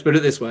have. Let's put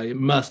it this way: it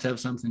must have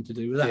something to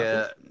do with that.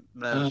 Yeah,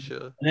 no,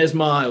 sure. And there's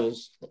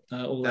Miles.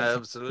 All that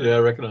absolutely. Yeah,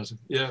 I recognise him.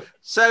 Yeah.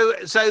 So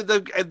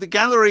the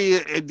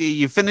gallery.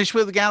 You finished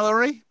with the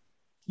gallery?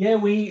 Yeah,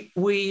 we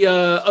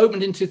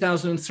opened in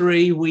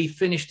 2003. We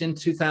finished in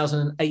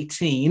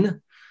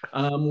 2018.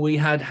 We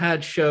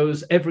had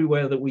shows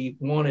everywhere that we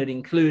wanted,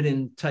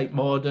 including Tate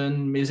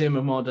Modern, Museum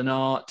of Modern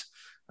Art,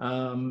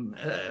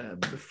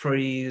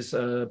 Frieze,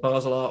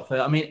 Basel Art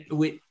Fair. I mean,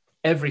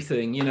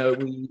 everything.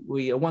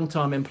 We at one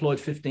time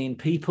employed 15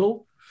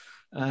 people,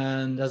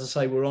 and as I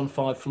say, we're on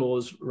 5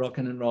 floors,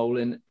 rocking and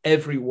rolling.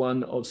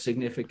 Everyone of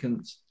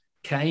significance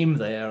came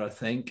there, I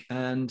think,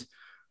 and.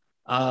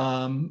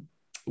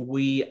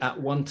 We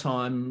at one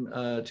time,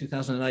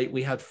 2008,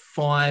 we had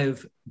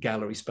 5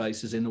 gallery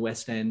spaces in the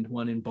West End,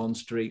 one in Bond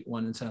Street,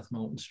 one in South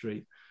Molton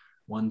Street,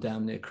 one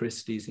down near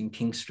Christie's in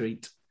King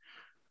Street.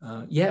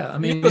 I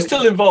mean, you're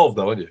still involved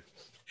though, aren't you?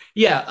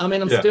 Yeah, I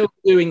mean, I'm still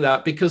doing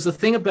that because the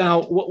thing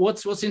about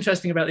what's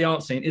interesting about the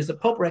art scene is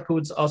that pop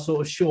records are sort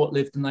of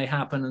short-lived and they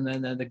happen and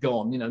then they're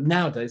gone.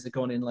 Nowadays they're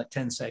gone in like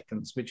 10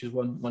 seconds, which is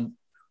one.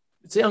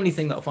 It's the only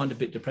thing that I find a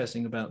bit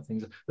depressing about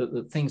things,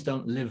 that things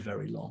don't live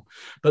very long.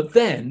 But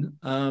then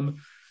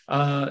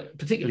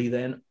particularly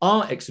then,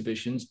 art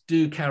exhibitions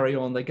do carry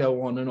on. They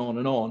go on and on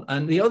and on.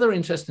 And the other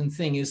interesting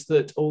thing is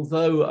that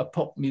although a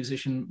pop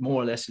musician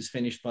more or less is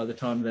finished by the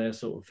time they're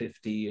sort of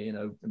 50, you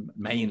know,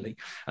 mainly,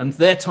 and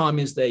their time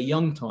is their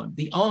young time,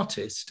 the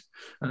artist,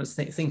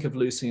 think of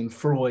Lucian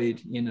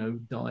Freud, you know,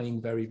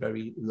 dying very,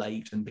 very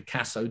late, and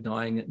Picasso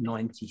dying at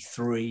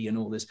 93 and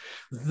all this.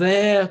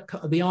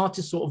 The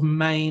artist's sort of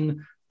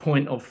main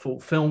point of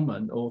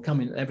fulfillment, or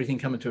everything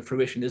coming to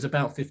fruition, is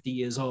about 50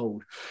 years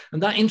old.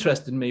 And that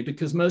interested me,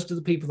 because most of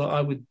the people that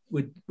I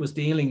was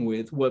dealing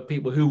with were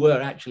people who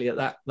were actually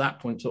at that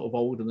point sort of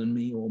older than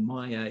me or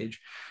my age.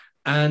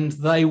 And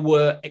they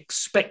were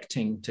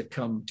expecting to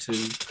come to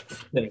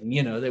thing,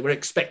 you know, they were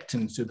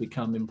expecting to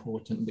become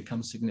important and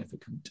become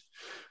significant.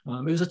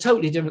 It was a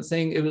totally different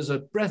thing. It was a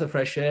breath of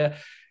fresh air.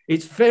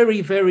 It's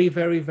very, very,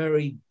 very,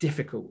 very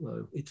difficult,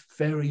 though. It's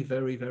very,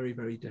 very, very,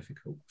 very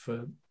difficult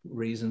for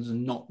reasons,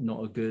 and not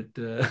a good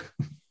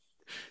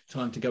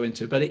time to go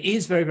into. But it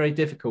is very, very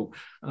difficult.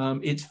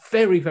 It's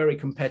very, very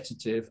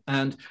competitive.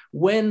 And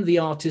when the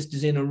artist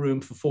is in a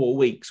room for 4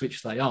 weeks,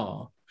 which they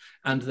are,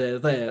 and they're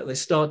there, they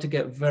start to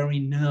get very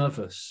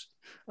nervous.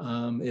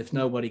 If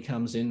nobody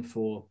comes in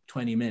for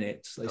 20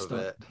 minutes, they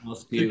start to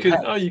ask you.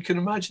 You can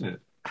imagine it.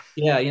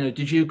 Yeah, you know,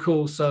 did you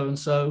call so and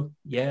so?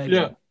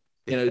 Yeah.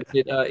 You know,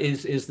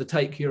 is the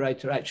tape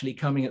curator actually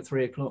coming at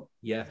 3 o'clock?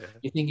 Yeah.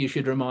 You think you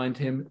should remind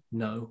him?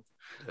 No.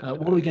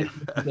 What are we going to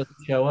do if he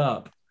doesn't show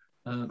up?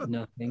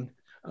 Nothing.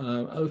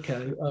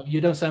 Okay.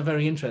 You don't sound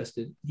very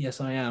interested. Yes,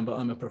 I am, but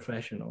I'm a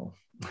professional.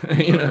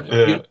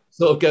 You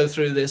sort of go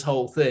through this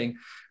whole thing,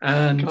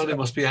 and God, it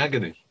must be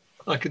agony.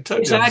 I could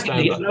totally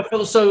understand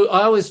that.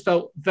 I always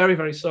felt very,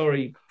 very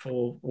sorry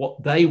for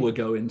what they were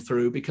going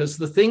through, because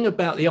the thing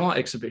about the art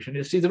exhibition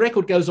is, see, the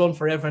record goes on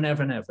forever and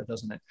ever and ever,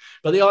 doesn't it?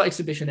 But the art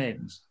exhibition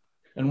ends.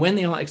 And when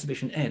the art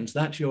exhibition ends,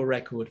 that's your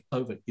record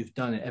over. You've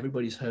done it.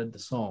 Everybody's heard the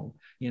song,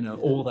 you know,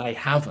 or they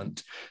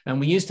haven't. And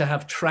we used to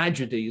have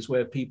tragedies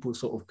where people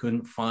sort of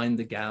couldn't find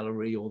the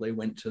gallery, or they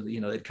went to,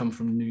 they'd come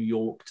from New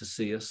York to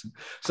see us.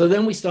 So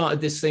then we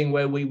started this thing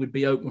where we would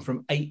be open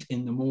from 8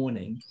 in the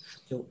morning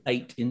till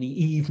 8 in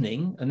the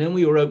evening. And then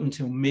we were open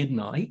till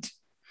midnight.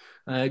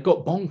 It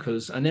got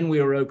bonkers. And then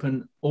we were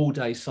open all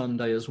day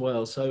Sunday as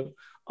well. So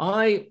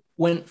I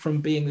went from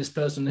being this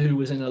person who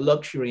was in a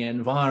luxury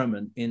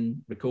environment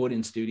in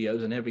recording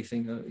studios, and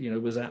everything,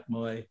 was at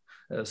my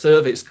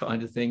service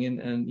kind of thing.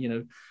 And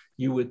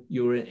you were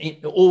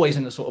always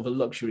in a sort of a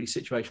luxury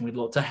situation with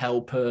lots of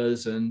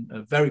helpers and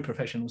a very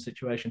professional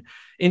situation,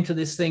 into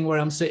this thing where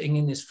I'm sitting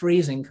in this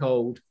freezing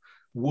cold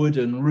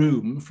wooden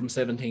room from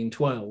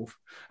 1712,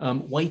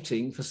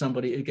 waiting for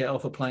somebody to get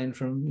off a plane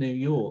from New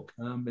York.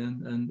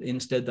 And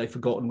instead they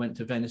forgot and went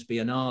to Venice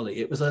Biennale.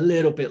 It was a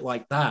little bit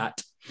like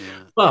that.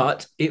 Yeah.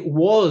 But it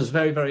was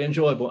very, very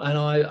enjoyable. And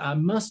I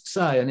must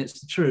say, and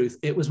it's the truth,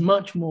 it was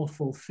much more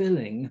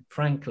fulfilling,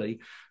 frankly,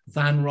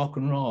 than rock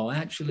and roll. I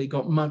actually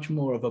got much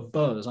more of a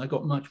buzz. I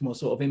got much more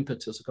sort of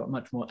impetus. I got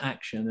much more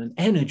action and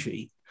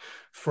energy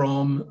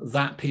from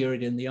that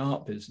period in the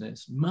art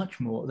business, much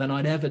more than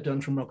I'd ever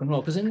done from rock and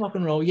roll. Because in rock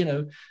and roll,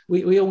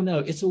 we all know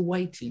it's a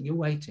waiting. You're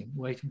waiting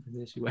for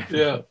this. You're waiting.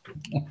 Yeah.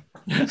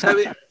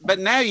 But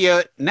now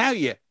you're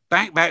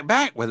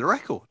back with a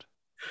record.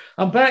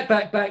 I'm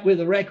back with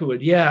a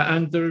record, yeah.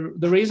 And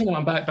the reason why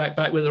I'm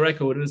back with a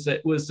record was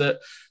that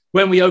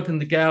when we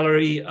opened the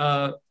gallery,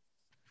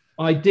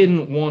 I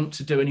didn't want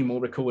to do any more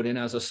recording,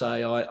 as I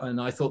say.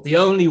 I thought the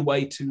only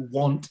way to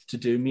want to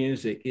do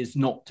music is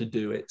not to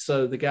do it.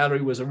 So the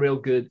gallery was a real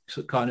good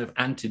kind of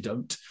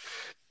antidote.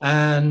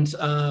 And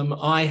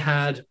I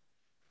had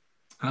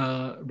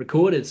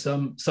recorded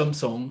some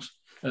songs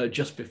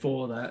just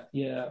before that.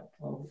 Yeah,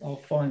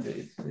 I'll find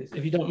it.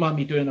 If you don't mind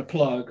me doing a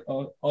plug,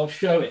 I'll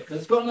show it.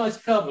 It's got a nice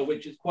cover,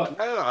 which is quite...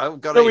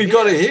 We've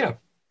got it here.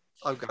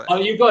 I've got it. Oh,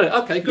 you've got it?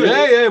 Okay, good.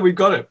 Yeah, we've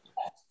got it.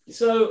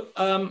 So...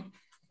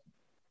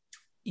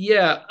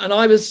 and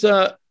I was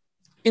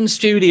in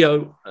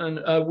studio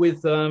and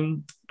with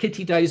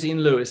Kitty, Daisy,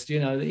 and Lewis.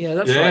 That's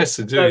right. Yes,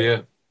 I do.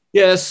 Yeah.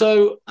 Yeah.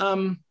 So,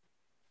 and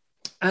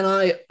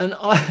I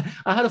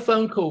had a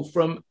phone call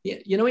from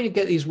when you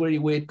get these really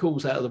weird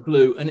calls out of the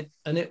blue,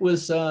 and it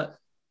was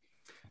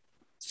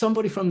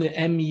somebody from the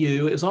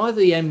MU. It was either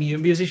the MU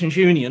Musicians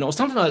Union or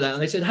something like that,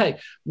 and they said, "Hey,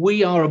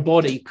 we are a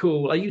body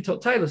called. Are you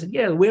Tot Taylor?" I said,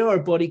 "Yeah, we are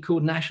a body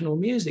called National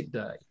Music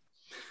Day."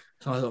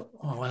 So I thought,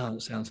 oh, wow,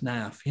 that sounds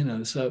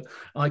naff, So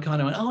I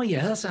kind of went, oh,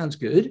 yeah, that sounds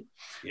good.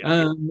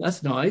 Yeah.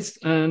 That's nice.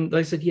 And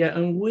they said, yeah,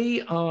 and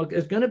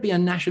there's going to be a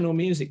National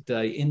Music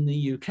Day in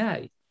the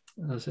UK.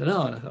 And I said,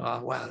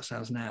 wow, that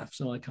sounds naff.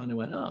 So I kind of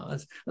went, oh,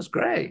 that's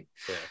great.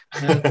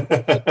 Yeah.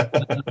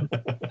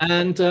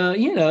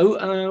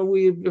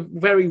 We're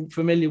very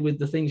familiar with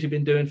the things you've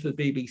been doing for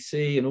the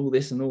BBC and all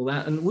this and all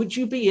that. And would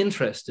you be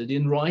interested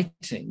in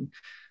writing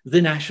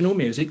the National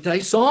Music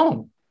Day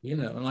song?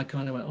 And I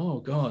kind of went, oh,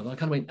 God. And I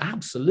kind of went,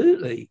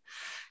 absolutely.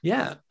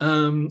 Yeah.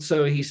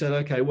 So he said,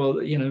 okay, well,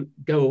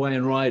 go away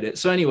and write it.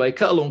 So anyway,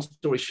 cut a long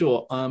story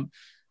short,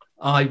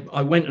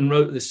 I went and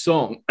wrote this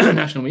song,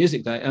 National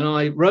Music Day, and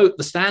I wrote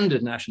the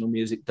standard National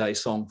Music Day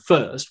song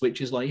first,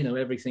 which is like, you know,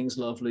 everything's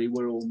lovely,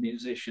 we're all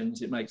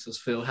musicians, it makes us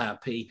feel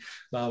happy,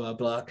 blah, blah,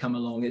 blah, come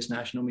along, it's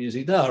National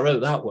Music Day. I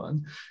wrote that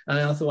one. And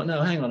I thought,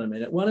 no, hang on a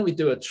minute, why don't we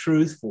do a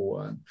truthful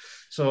one?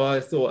 So I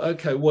thought,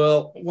 okay,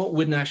 well, what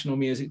would National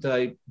Music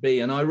Day be?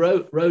 And I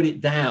wrote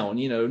it down.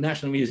 You know,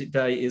 National Music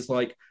Day is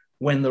like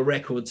when the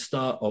records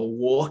start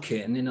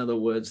walking. In other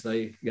words,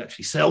 you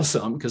actually sell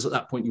some, because at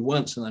that point you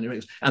weren't selling any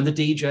records, and the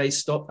DJs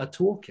stop a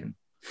talking.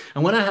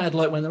 And when I had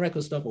like when the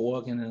records stop a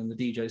walking and the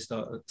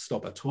DJs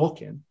stop a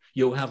talking,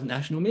 you'll have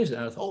national music.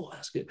 And I thought, oh,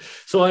 that's good.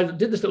 So I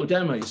did this little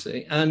demo, you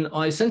see, and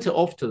I sent it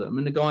off to them,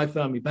 and the guy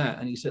phoned me back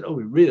and he said, oh,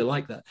 we really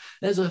like that.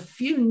 There's a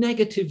few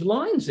negative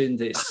lines in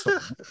this song.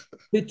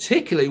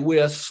 Particularly, we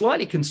are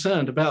slightly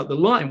concerned about the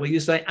line where you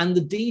say, and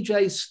the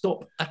DJs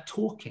stop a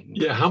talking.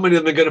 Yeah, how many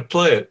of them are going to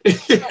play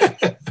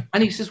it?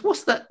 And he says,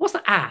 what's the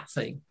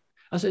thing?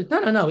 I said,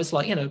 no, it's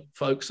like, you know,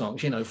 folk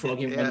songs, you know,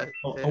 frogging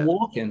or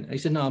walking. He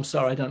said, no, I'm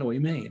sorry, I don't know what you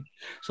mean.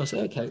 So I said,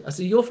 okay. I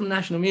said, you're from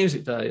National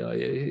Music Day, are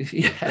you?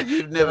 Yeah.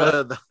 You've never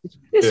heard that.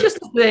 It's just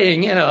a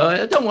thing, you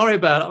know, don't worry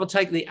about it. I'll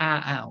take the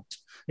out.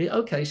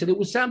 Okay, he said, it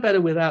would sound better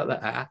without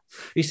the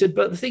He said,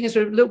 but the thing is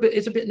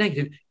it's a bit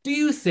negative. Do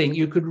you think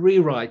you could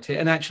rewrite it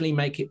and actually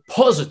make it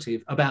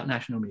positive about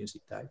National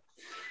Music Day?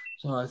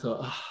 So I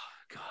thought, oh,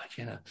 God,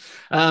 you know.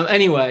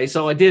 Anyway,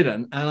 so I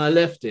didn't, and I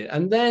left it.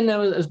 And then there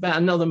was about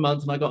another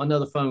month, and I got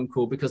another phone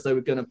call because they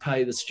were going to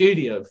pay the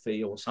studio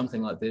fee or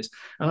something like this.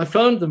 And I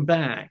phoned them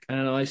back,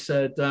 and I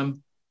said,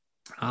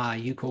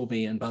 you called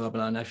me and blah, blah,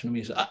 blah, National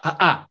Music.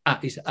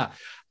 He said,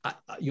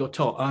 you're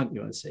Tot, aren't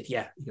you? I said,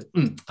 yeah. He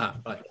goes,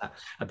 right,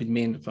 I've been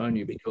meaning to phone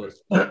you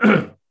because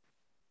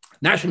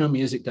National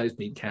Music Day's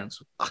been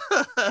cancelled.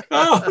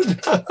 Oh,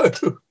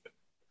 no.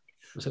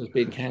 So it's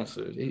been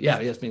cancelled. Yeah,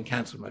 it's been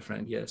cancelled, my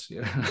friend. Yes.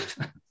 Yeah.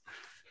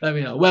 There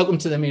we are. Welcome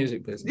to the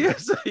music business.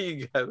 Yes, there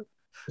you go.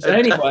 So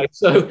anyway,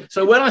 so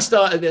when I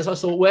started this, I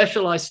thought, where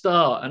shall I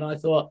start? And I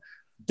thought,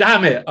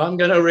 damn it, I'm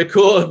going to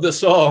record the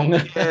song.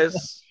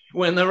 Yes.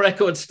 When the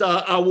records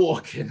start a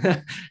walking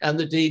and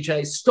the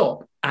DJs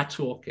stop a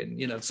talking,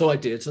 you know. So I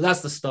did. So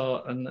that's the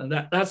start, and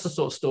that's the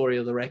sort of story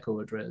of the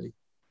record, really.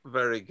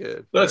 Very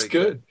good. That's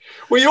good.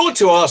 Well, you ought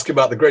to ask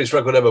about the greatest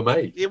record ever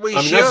made. Yeah,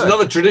 that's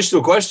another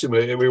traditional question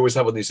we always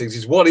have on these things: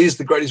 is what is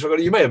the greatest record?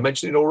 You may have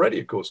mentioned it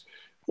already, of course.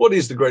 What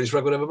is the greatest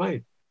record ever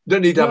made? You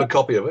don't need to have a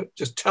copy of it.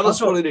 Just tell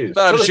us what it is.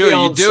 I'm sure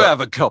you do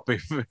have a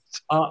copy of it.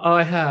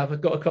 I have.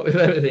 I've got a copy of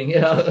everything.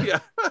 Yeah.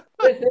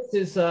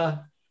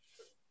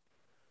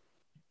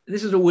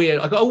 This is a weird.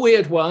 I've got a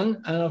weird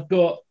one, and I've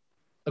got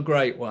a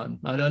great one.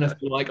 I don't know if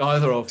you like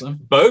either of them.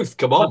 Both,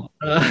 come on.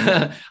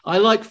 I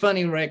like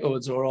funny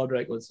records or odd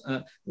records.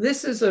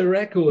 This is a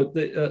record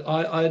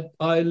that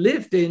I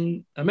lived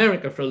in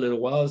America for a little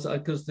while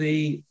because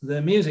the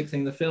music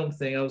thing, the film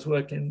thing, I was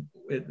working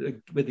with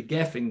the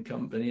Geffen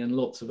company and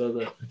lots of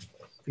other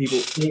people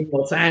in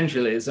Los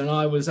Angeles, and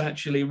I was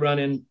actually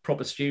running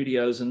proper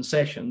studios and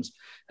sessions.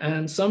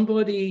 And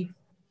somebody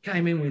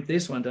came in with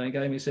this one day and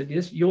gave me, said,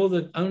 yes, you're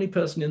the only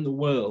person in the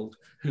world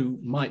who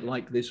might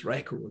like this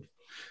record.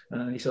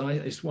 He said,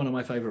 it's one of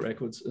my favorite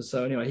records.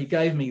 So anyway, he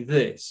gave me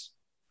this.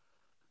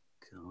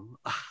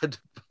 Ad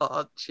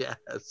part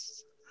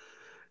jazz.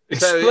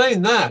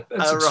 Explain that.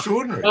 That's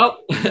extraordinary.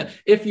 Well,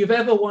 if you've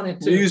ever wanted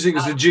to... Music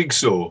as a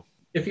jigsaw.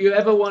 If you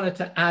ever wanted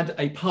to add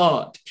a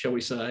part, shall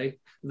we say,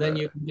 then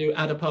you can do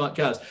add a part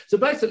jazz. So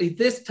basically,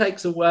 this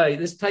takes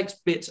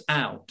bits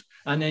out,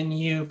 and then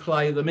you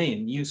play them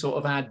in. You sort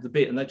of add the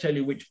bit, and they tell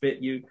you which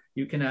bit you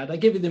can add. They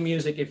give you the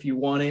music if you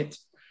want it.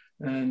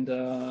 And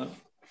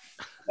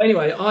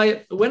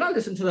anyway, when I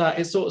listened to that,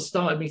 it sort of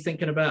started me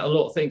thinking about a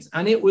lot of things.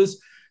 And it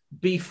was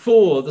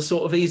before the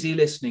sort of easy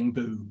listening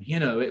boom. You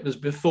know, it was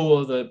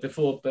before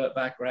Burt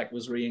Bacharach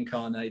was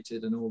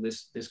reincarnated and all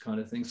this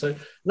kind of thing. So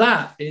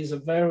that's a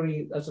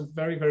very,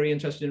 very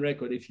interesting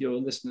record if your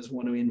listeners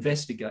want to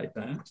investigate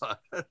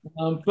that.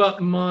 But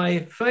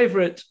my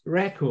favorite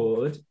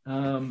record,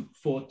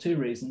 for two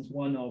reasons,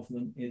 one of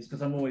them is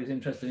because I'm always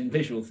interested in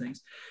visual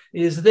things,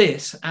 is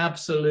this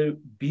absolute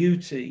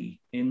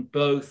beauty in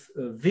both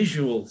a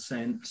visual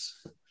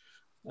sense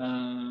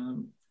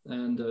and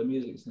a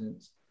music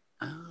sense.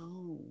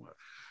 Oh,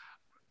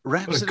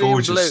 Rhapsody what a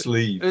gorgeous in Blue.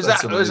 sleeve. Was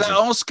that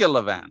Oscar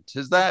Levant?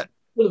 Is that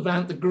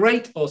Levant, the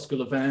great Oscar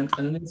Levant,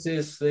 and this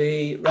is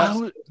the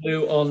Rhapsody in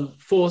Blue on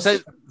 4. So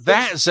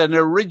that's an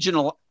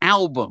original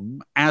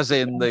album, as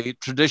in the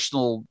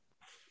traditional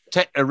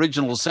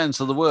original sense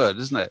of the word,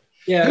 isn't it?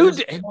 Yeah. Who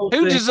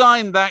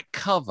designed that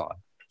cover?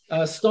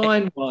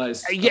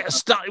 Steinwise.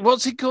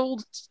 What's it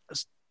called?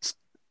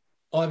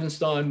 Ivan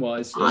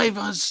Steinwise.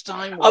 Ivan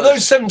Steinwise. Are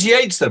those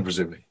 78s then,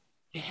 presumably?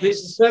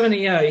 This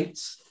 78.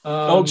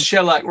 Old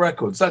Shellac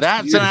Records.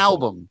 That's an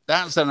album.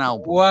 That's an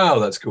album. Wow,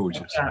 that's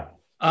gorgeous.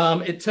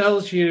 It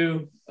tells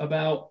you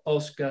about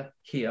Oscar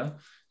here,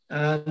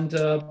 and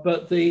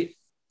but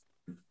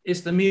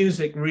it's the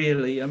music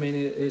really. I mean,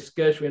 it's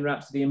Gershwin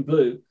Rhapsody in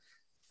Blue,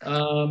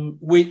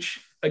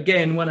 which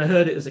again, when I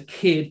heard it as a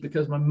kid,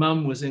 because my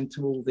mum was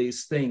into all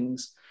these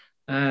things,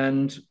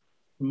 and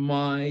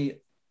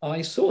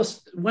I saw,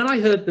 when I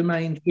heard the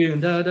main tune,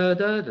 da da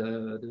da da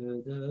da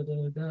da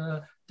da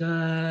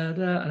da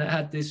da, and it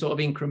had these sort of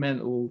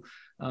incremental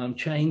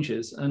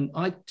changes, and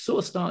I sort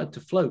of started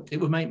to float. It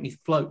would make me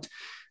float.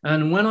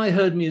 And when I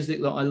heard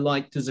music that I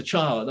liked as a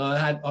child,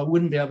 I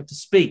wouldn't be able to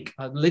speak.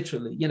 I'd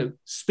literally,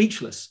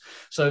 speechless.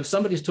 So if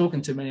somebody's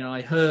talking to me and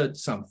I heard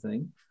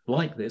something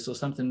like this or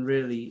something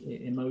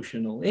really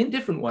emotional in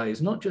different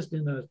ways, not just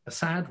in a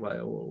sad way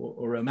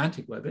or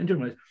romantic way, but in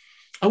different ways,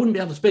 I wouldn't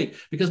be able to speak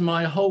because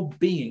my whole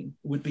being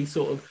would be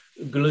sort of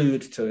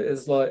glued to it.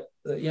 It's like,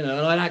 and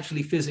I'd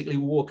actually physically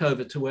walk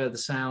over to where the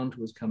sound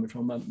was coming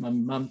from. My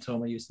mum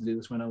told me I used to do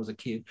this when I was a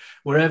kid.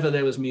 Wherever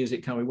there was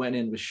music coming, we went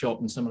into a shop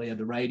and somebody had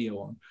the radio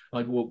on,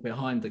 I'd walk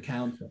behind the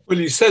counter. Well,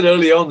 you said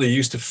early on that you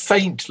used to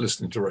faint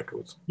listening to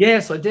records.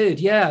 Yes, I did.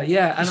 Yeah.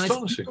 And I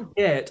Astonishing.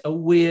 get a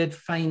weird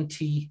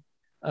fainty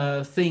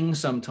thing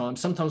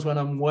sometimes when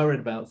I'm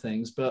worried about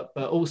things, but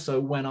also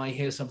when I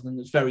hear something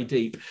that's very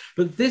deep.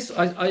 But this,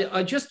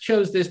 I just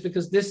chose this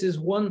because this is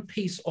one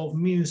piece of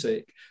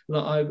music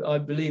that I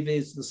believe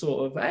is the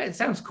sort of, it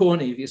sounds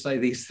corny if you say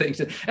these things.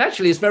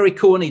 Actually, it's very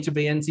corny to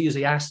be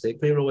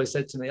enthusiastic. People always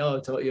said to me,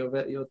 oh,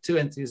 you're too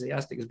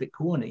enthusiastic, it's a bit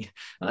corny.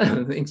 I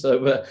don't think so,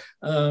 but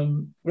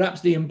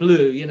Rhapsody in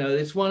Blue,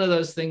 it's one of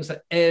those things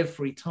that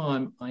every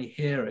time I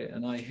hear it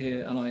and I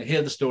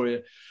hear the story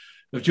of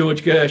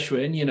George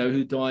Gershwin,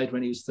 who died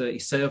when he was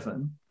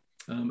 37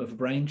 of a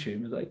brain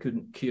tumor that they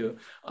couldn't cure,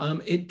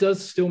 it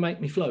does still make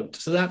me float.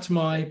 So that's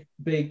my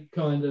big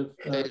kind of...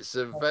 it's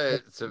a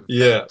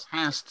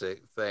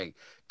fantastic thing.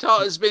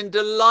 Tot, it's been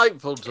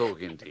delightful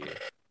talking to you.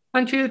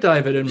 And you,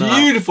 David and Mark.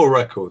 Beautiful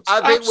records. I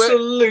think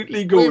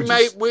absolutely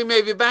gorgeous. We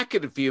may be back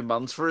in a few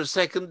months for a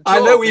second talk. I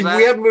know, we've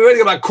only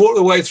got about a quarter of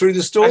the way through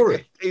the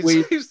story.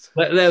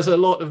 There's a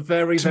lot of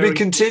very be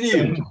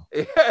continued.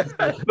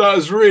 That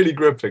was really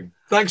gripping.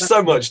 Thanks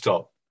so much,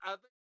 Tot.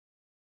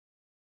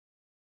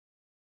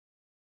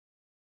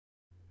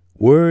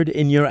 Word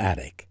in Your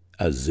Attic,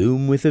 a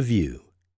Zoom with a View.